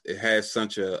has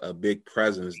such a big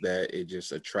presence that it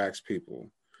just attracts people.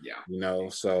 Yeah.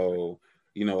 So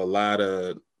a lot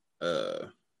of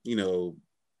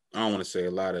I don't want to say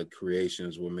a lot of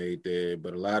creations were made there,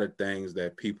 but a lot of things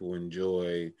that people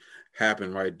enjoy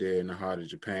happen right there in the heart of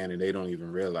Japan, and they don't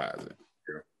even realize it.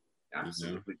 Sure.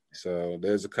 Absolutely. So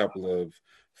there's a couple of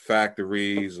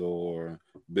factories or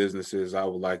businesses I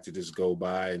would like to just go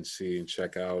by and see and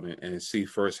check out and see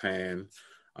firsthand,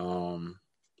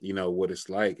 what it's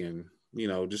like, and,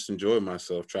 just enjoy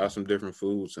myself, try some different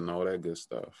foods and all that good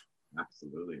stuff.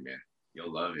 Absolutely, man.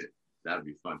 You'll love it. That'll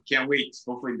be fun. Can't wait.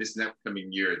 Hopefully this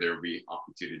upcoming year, there will be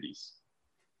opportunities.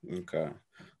 Okay.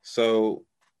 So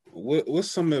what's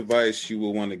some advice you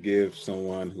would want to give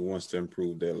someone who wants to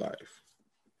improve their life?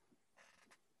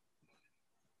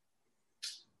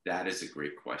 That is a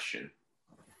great question.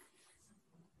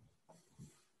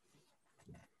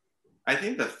 I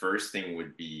think the first thing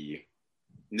would be,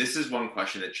 and this is one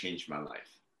question that changed my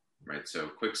life, right? So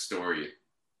quick story.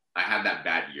 I had that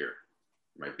bad year.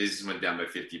 My business went down by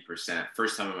 50%.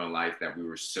 First time in my life that we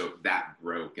were so that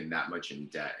broke and that much in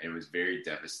debt. And it was very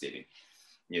devastating.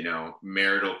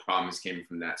 Marital problems came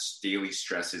from that, daily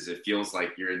stresses. It feels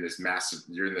like you're in this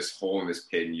hole in this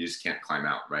pit and you just can't climb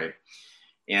out, right?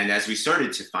 And as we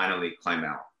started to finally climb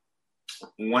out,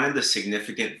 one of the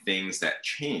significant things that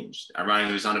changed,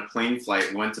 ironically, I was on a plane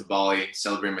flight, went to Bali,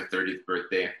 celebrating my 30th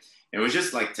birthday. And it was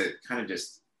just like to kind of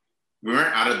we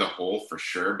weren't out of the hole for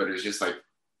sure, but it was just like,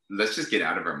 let's just get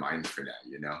out of our minds for that,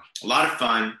 A lot of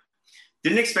fun.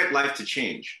 Didn't expect life to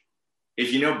change.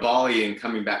 If you know Bali and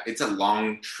coming back, it's a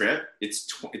long trip. It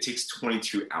takes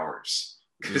 22 hours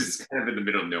because it's kind of in the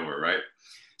middle of nowhere, right?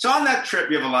 So on that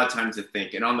trip, you have a lot of time to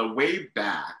think. And on the way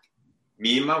back,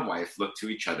 me and my wife looked to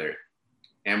each other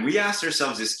and we asked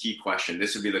ourselves this key question.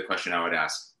 This would be the question I would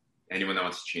ask anyone that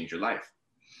wants to change your life.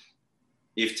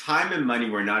 If time and money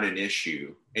were not an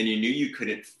issue and you knew you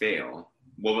couldn't fail,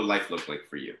 what would life look like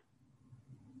for you?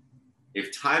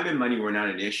 If time and money were not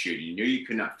an issue, you knew you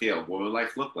could not fail, what would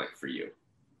life look like for you?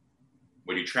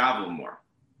 Would you travel more?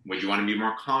 Would you want to be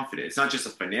more confident? It's not just a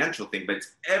financial thing, but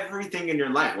it's everything in your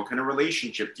life. What kind of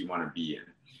relationship do you want to be in?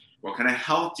 What kind of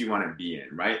health do you want to be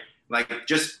in, right? Like,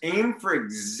 just aim for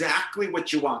exactly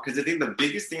what you want. Because I think the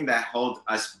biggest thing that held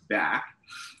us back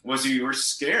was we were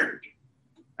scared.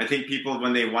 I think people,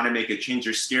 when they want to make a change,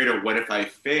 are scared of what if I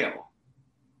fail?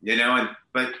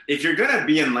 But if you're going to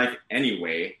be in life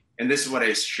anyway, and this is what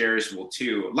I share as well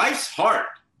too, life's hard,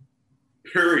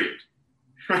 period,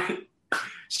 right?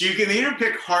 So you can either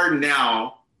pick hard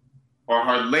now or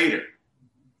hard later.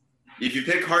 If you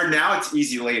pick hard now, it's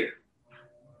easy later.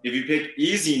 If you pick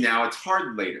easy now, it's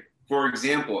hard later. For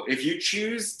example, if you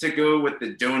choose to go with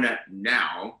the donut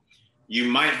now, you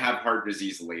might have heart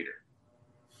disease later.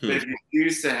 But if you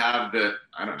choose to have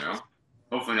I don't know,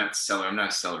 hopefully not celery. I'm not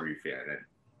a celery fan.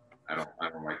 I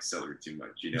don't like celery too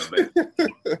much, but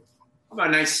how about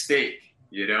a nice steak,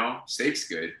 Steak's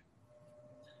good.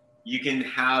 You can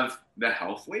have the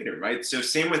health later, right? So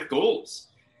same with goals.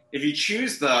 If you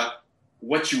choose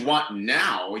what you want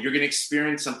now, you're going to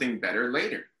experience something better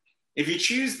later. If you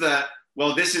choose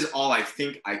this is all I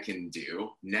think I can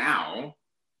do now,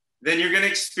 then you're going to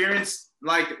experience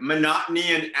like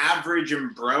monotony and average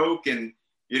and broke and,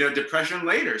 depression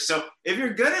later. So if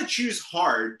you're going to choose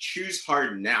hard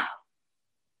now.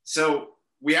 So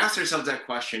we asked ourselves that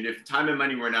question. If time and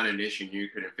money were not an issue and you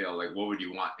couldn't fail, like, what would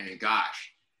you want? And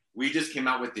gosh, we just came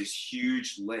out with this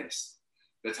huge list.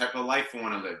 The type of life we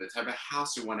want to live, the type of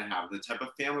house we want to have, the type of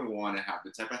family we want to have,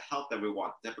 the type of health that we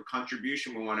want, the type of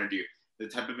contribution we want to do, the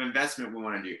type of investment we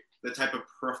want to do, the type of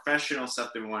professional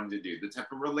stuff that we wanted to do, the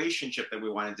type of relationship that we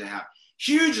wanted to have.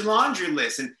 Huge laundry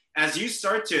list. And as you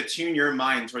start to attune your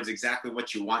mind towards exactly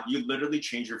what you want, you literally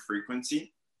change your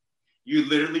frequency. You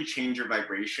literally change your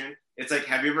vibration. It's like,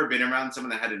 have you ever been around someone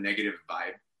that had a negative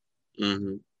vibe? Mm-hmm.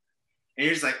 And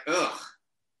you're just like, ugh,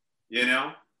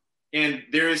 And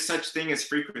there is such thing as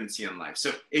frequency in life.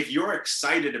 So if you're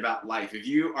excited about life, if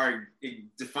you are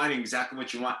defining exactly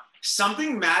what you want,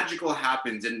 something magical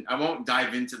happens. And I won't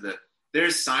dive into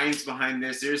there's science behind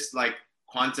this. There's like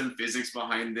quantum physics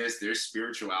behind this. There's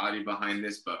spirituality behind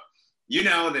this. But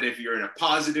that if you're in a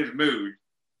positive mood,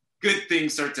 good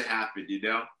things start to happen,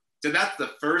 So that's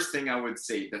the first thing I would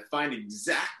say. Define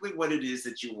exactly what it is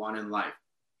that you want in life.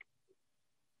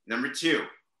 Number 2,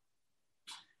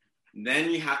 then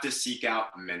you have to seek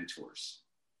out mentors.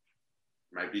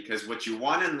 right? Because what you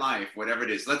want in life, whatever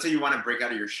it is, let's say you want to break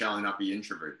out of your shell and not be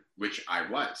introverted, which I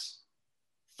was.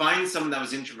 Find someone that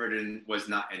was introverted and was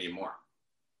not anymore.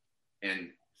 And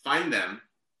find them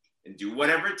and do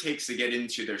whatever it takes to get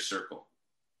into their circle.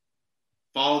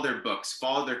 Follow their books,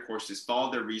 follow their courses,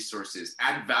 follow their resources,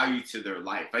 add value to their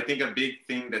life. I think a big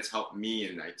thing that's helped me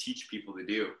and I teach people to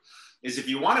do is if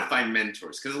you want to find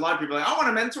mentors, because a lot of people are like, I want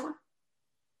a mentor.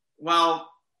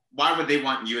 Well, why would they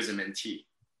want you as a mentee?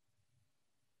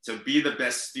 So be the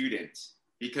best student,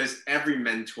 because every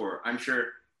mentor, I'm sure,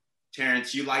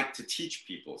 Terrence, you like to teach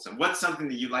people. So what's something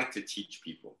that you like to teach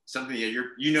people? Something that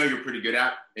you're pretty good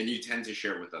at and you tend to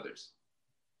share with others?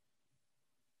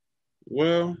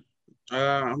 Well,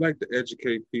 I like to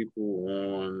educate people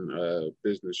on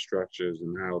business structures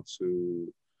and how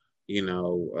to,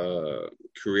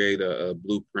 create a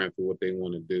blueprint for what they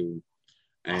want to do.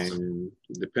 Awesome. And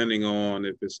depending on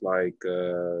if it's like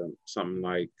something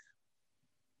like,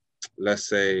 let's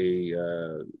say,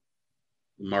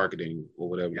 marketing or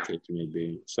whatever the case may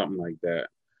be, something like that.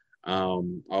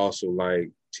 Also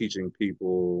like teaching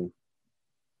people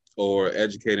or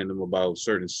educating them about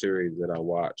certain series that I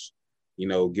watch,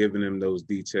 giving them those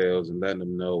details and letting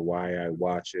them know why I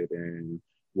watch it and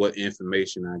what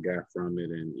information I got from it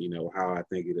and, how I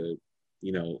think it'll,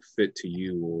 fit to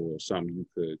you or something you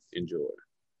could enjoy.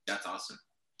 That's awesome.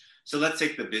 So let's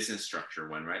take the business structure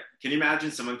one, right? Can you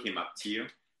imagine someone came up to you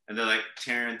and they're like,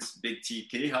 Terrence, Big T,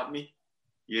 can you help me,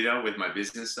 with my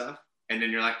business stuff? And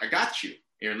then you're like, I got you.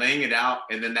 You're laying it out.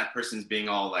 And then that person's being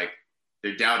all like,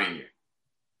 they're doubting you.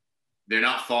 They're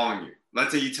not following you.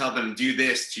 Let's say you tell them, do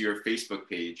this to your Facebook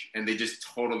page, and they just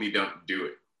totally don't do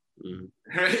it.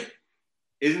 Mm-hmm. Right?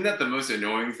 Isn't that the most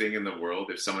annoying thing in the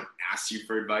world if someone asks you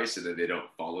for advice and then they don't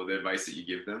follow the advice that you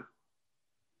give them?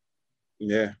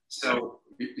 Yeah. So,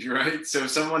 right? So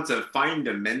someone to find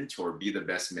a mentor, be the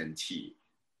best mentee.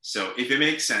 So if it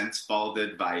makes sense, follow the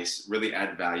advice, really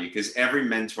add value, because every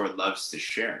mentor loves to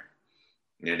share,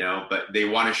 but they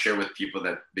want to share with people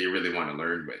that they really want to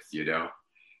learn with,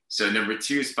 So number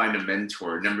 2 is find a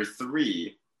mentor. Number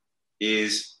 3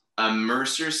 is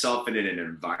immerse yourself in an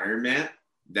environment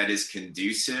that is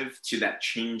conducive to that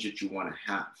change that you want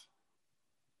to have.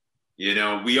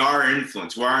 We are our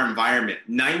influence, we're our environment.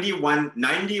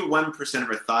 91% of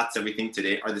our thoughts that we think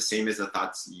today are the same as the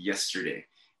thoughts yesterday.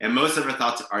 And most of our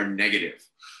thoughts are negative.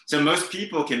 So most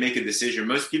people can make a decision.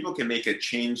 Most people can make a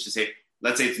change to say,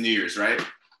 let's say it's New Year's, right?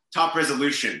 Top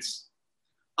resolutions.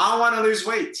 I want to lose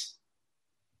weight.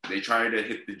 They try to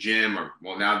hit the gym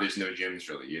now there's no gyms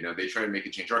really, they try to make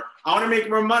a change. Or I want to make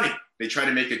more money. They try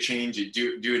to make a change and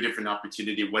do a different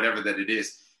opportunity, whatever that it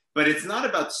is. But it's not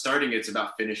about starting, it's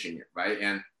about finishing it, right?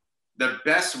 And the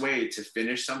best way to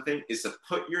finish something is to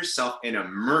put yourself in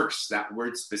immerse, that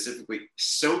word specifically,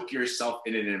 soak yourself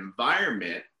in an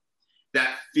environment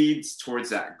that feeds towards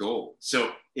that goal.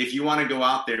 So if you want to go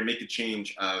out there and make a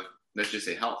change of, let's just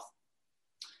say health,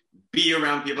 be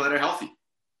around people that are healthy.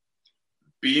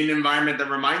 Be in an environment that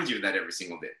reminds you of that every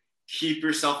single day. Keep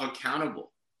yourself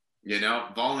accountable,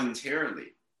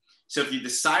 voluntarily. So if you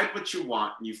decide what you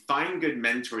want, you find good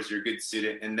mentors, you're a good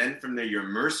student, and then from there you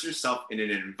immerse yourself in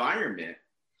an environment,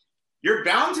 you're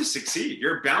bound to succeed.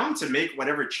 You're bound to make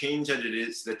whatever change that it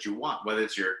is that you want, whether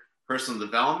it's your personal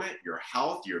development, your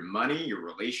health, your money, your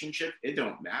relationship, it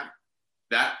don't matter.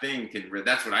 That's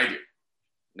what I do.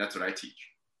 That's what I teach.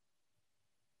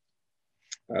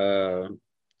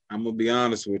 I'm going to be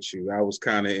honest with you. I was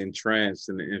kind of entranced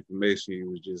in the information you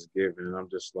was just giving. And I'm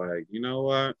just like, you know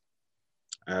what?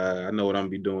 I know what I'm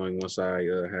going to be doing once I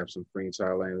have some free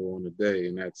time later on the day.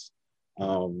 And that's,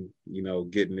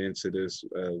 getting into this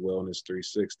Wellness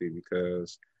 360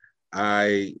 because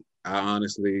I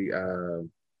honestly,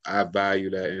 I value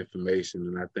that information.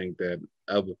 And I think that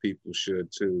other people should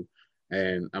too.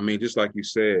 And I mean, just like you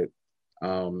said,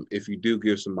 if you do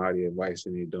give somebody advice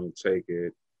and you don't take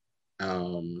it,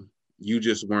 you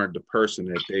just weren't the person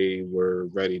that they were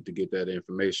ready to get that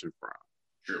information from.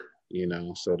 Sure.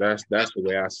 So that's the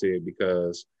way I see it,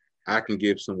 because I can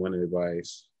give someone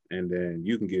advice and then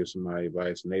you can give somebody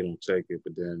advice and they don't take it.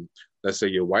 But then let's say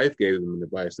your wife gave them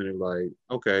advice and they're like,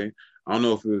 okay, I don't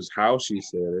know if it was how she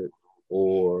said it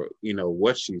or,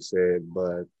 what she said,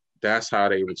 but that's how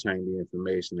they retain the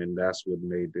information. And that's what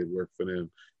made it work for them.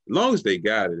 As long as they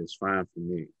got it, it's fine for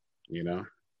me,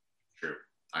 Sure.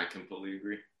 I completely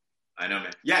agree. I know,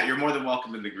 man. Yeah, you're more than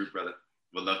welcome in the group, brother.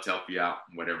 We'd love to help you out,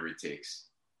 whatever it takes.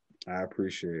 I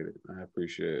appreciate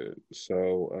it.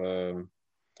 So,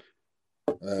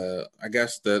 I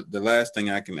guess the last thing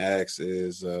I can ask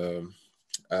is,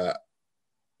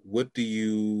 what do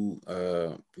you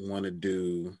want to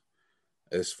do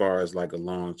as far as like a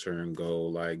long-term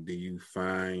goal? Like, do you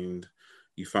find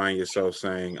yourself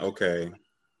saying, okay,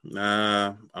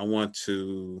 nah, I want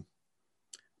to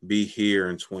be here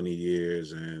in 20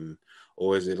 years, and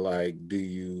or is it like, do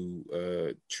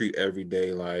you treat every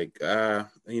day like,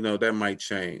 that might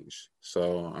change,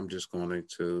 so I'm just going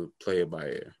to play it by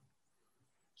ear?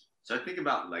 So I think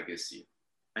about legacy.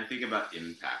 I think about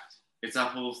impact. It's a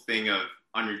whole thing of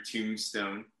on your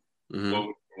tombstone, Mm-hmm. what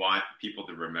would you want people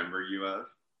to remember you of?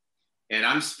 And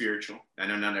I'm spiritual. I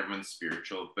know not everyone's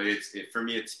spiritual, but for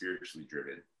me, it's spiritually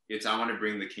driven. I want to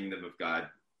bring the kingdom of God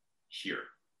here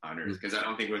on earth, because I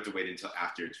don't think we have to wait until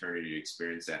after eternity to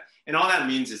experience that. And all that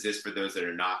means is this, for those that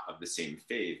are not of the same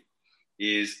faith,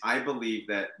 is I believe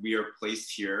that we are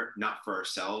placed here not for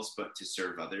ourselves, but to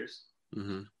serve others.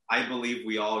 Mm-hmm. I believe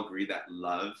we all agree that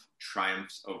love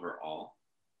triumphs over all.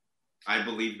 I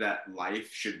believe that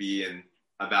life should be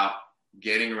about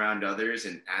getting around others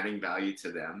and adding value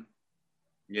to them.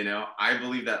 I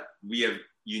believe that we have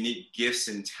unique gifts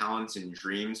and talents and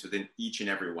dreams within each and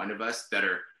every one of us that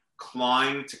are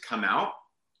clawing to come out.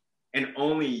 And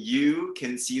only you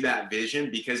can see that vision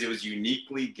because it was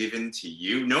uniquely given to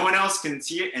you. No one else can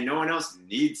see it, and no one else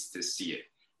needs to see it.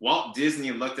 Walt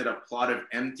Disney looked at a plot of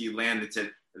empty land and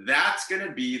said, that's going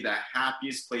to be the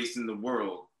happiest place in the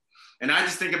world. And I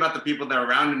just think about the people that were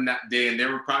around him that day, and they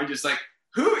were probably just like,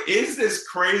 who is this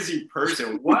crazy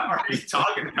person? What are you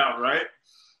talking about, right?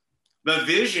 The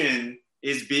vision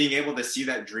is being able to see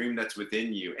that dream that's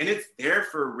within you. And it's there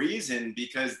for a reason,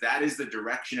 because that is the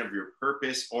direction of your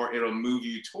purpose, or it'll move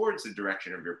you towards the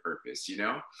direction of your purpose,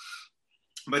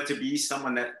 But to be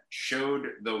someone that showed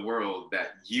the world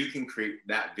that you can create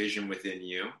that vision within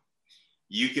you,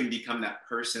 you can become that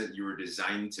person that you were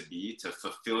designed to be, to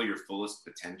fulfill your fullest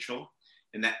potential.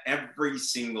 And that every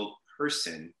single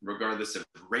person, regardless of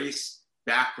race,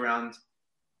 background,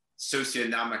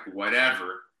 socioeconomic,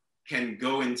 whatever, can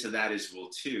go into that as well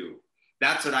too.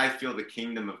 That's what I feel the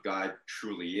kingdom of God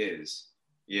truly is,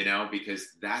 because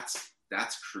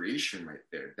that's creation right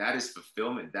there. That is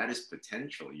fulfillment. That is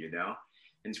potential,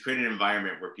 and to create an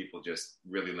environment where people just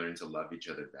really learn to love each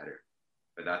other better.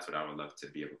 But that's what I would love to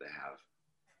be able to have.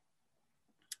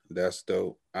 That's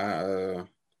dope. I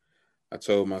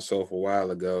told myself a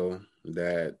while ago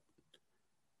that,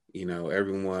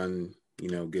 everyone,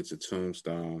 gets a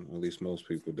tombstone, at least most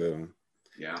people do.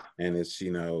 Yeah. And it's,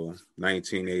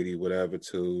 1980, whatever,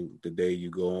 to the day you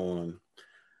go on.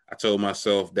 I told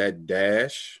myself that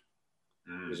dash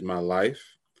is my life,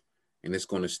 and it's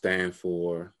going to stand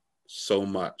for so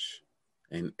much.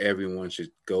 And everyone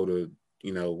should go to,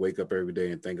 wake up every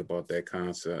day and think about that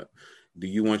concept. Do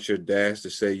you want your dash to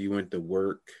say you went to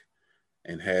work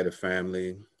and had a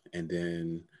family and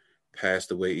then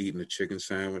passed away eating a chicken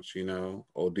sandwich,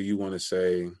 or do you want to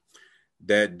say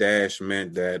that dash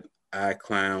meant that I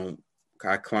climbed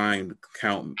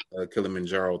Count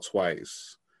Kilimanjaro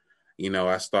twice.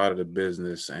 I started a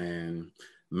business and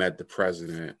met the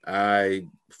president. I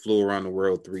flew around the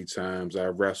world 3 times. I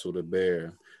wrestled a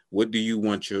bear. What do you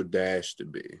want your dash to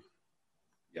be?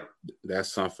 Yep.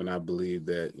 That's something I believe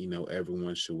that,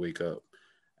 everyone should wake up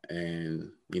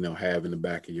and, have in the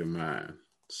back of your mind.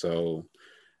 So,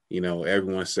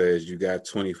 everyone says you got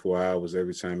 24 hours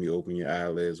every time you open your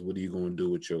eyelids. What are you going to do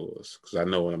with yours? Because I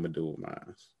know what I'm going to do with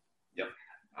mine. Yep.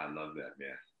 I love that,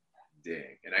 man.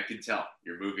 Dang. And I can tell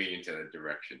you're moving into that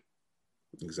direction.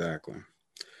 Exactly.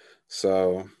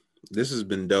 So this has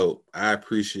been dope. I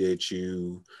appreciate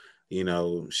you,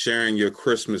 sharing your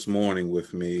Christmas morning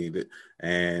with me.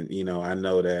 And, I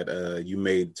know that you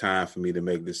made time for me to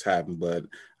make this happen, but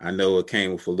I know it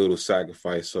came with a little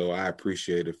sacrifice. So I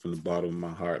appreciate it from the bottom of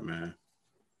my heart, man.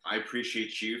 I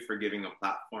appreciate you for giving a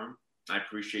platform. I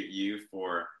appreciate you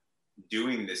for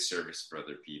doing this service for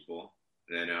other people,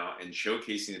 and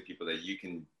showcasing the people that you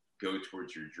can go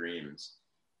towards your dreams.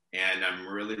 And I'm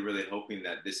really, really hoping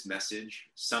that this message,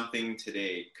 something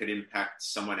today, could impact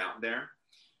someone out there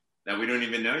that we don't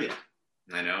even know yet.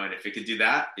 And if it could do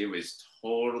that, it was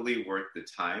totally worth the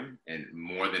time, and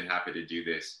more than happy to do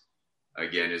this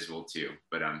again as well too.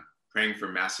 But I'm praying for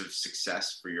massive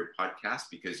success for your podcast,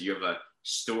 because you have a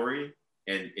story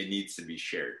and it needs to be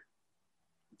shared.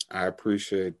 I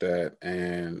appreciate that.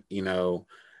 And,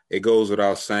 it goes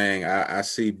without saying, I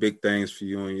see big things for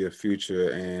you in your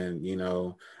future. And,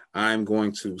 I'm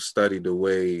going to study the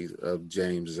ways of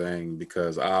James Zhang,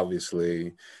 because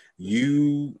obviously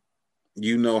you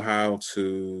know how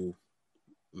to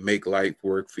make life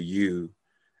work for you,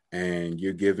 and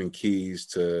you're giving keys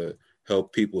to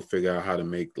help people figure out how to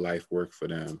make life work for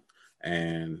them.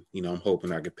 And, I'm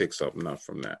hoping I can pick something up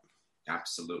from that.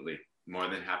 Absolutely. More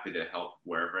than happy to help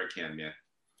wherever I can, man.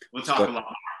 We'll talk a lot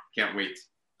more. Can't wait.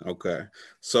 Okay.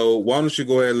 So why don't you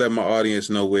go ahead and let my audience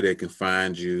know where they can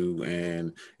find you,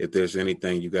 and if there's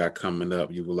anything you got coming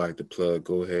up you would like to plug,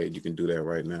 go ahead. You can do that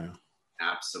right now.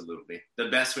 Absolutely. The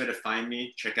best way to find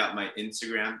me, check out my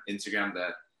Instagram.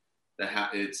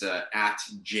 It's at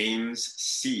James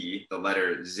C, the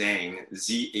letter Zheng,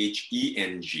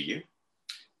 Zheng.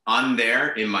 On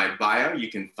there, in my bio,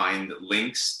 you can find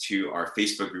links to our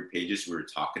Facebook group pages we were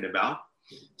talking about.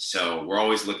 So we're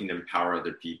always looking to empower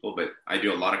other people, but I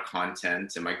do a lot of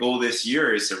content. And my goal this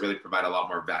year is to really provide a lot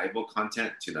more valuable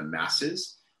content to the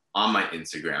masses on my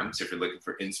Instagram. So if you're looking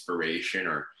for inspiration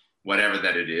or whatever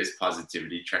that it is,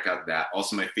 positivity, check out that.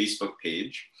 Also my Facebook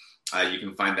page. You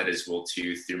can find that as well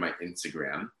too through my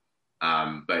Instagram.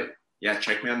 But yeah,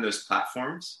 check me on those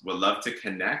platforms. Would love to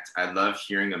connect. I love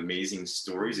hearing amazing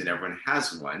stories, and everyone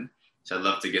has one. So I'd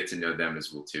love to get to know them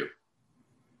as well too.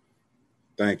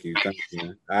 Thank you.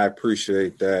 I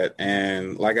appreciate that.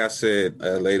 And like I said,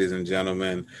 ladies and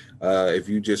gentlemen, if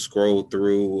you just scroll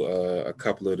through a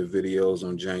couple of the videos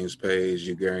on James' page,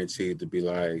 you're guaranteed to be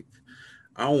like,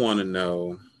 I want to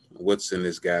know what's in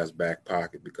this guy's back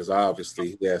pocket, because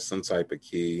obviously he has some type of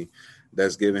key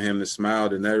that's giving him the smile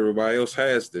that everybody else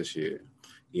has this year,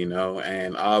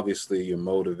 and obviously you're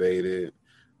motivated,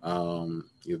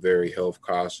 you're very health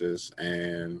cautious,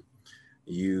 and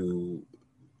you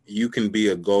can be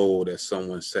a goal that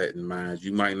someone set in mind.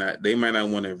 They might not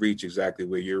want to reach exactly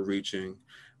where you're reaching,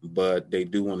 but they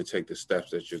do want to take the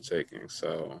steps that you're taking.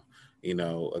 So,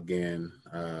 again,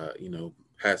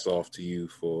 hats off to you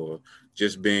for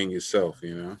just being yourself,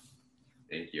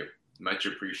 Thank you. Much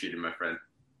appreciated, my friend.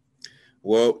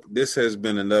 Well, this has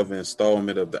been another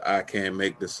installment of the I Can't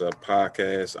Make This Up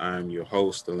podcast. I'm your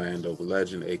host, the Landover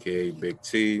Legend, aka Big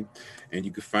T, and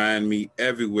you can find me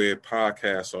everywhere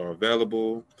podcasts are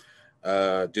available.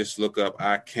 Just look up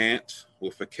I Can't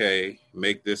with a K,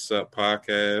 Make This Up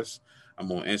podcast.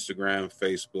 I'm on Instagram,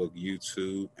 Facebook,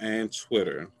 YouTube, and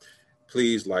Twitter.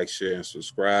 Please like, share, and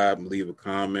subscribe. Leave a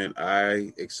comment.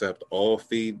 I accept all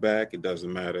feedback. It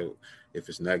doesn't matter if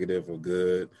it's negative or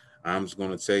good. I'm just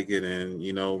going to take it and,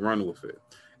 run with it.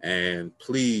 And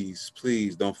please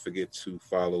don't forget to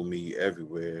follow me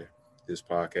everywhere this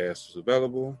podcast is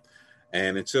available.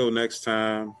 And until next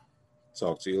time,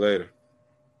 talk to you later.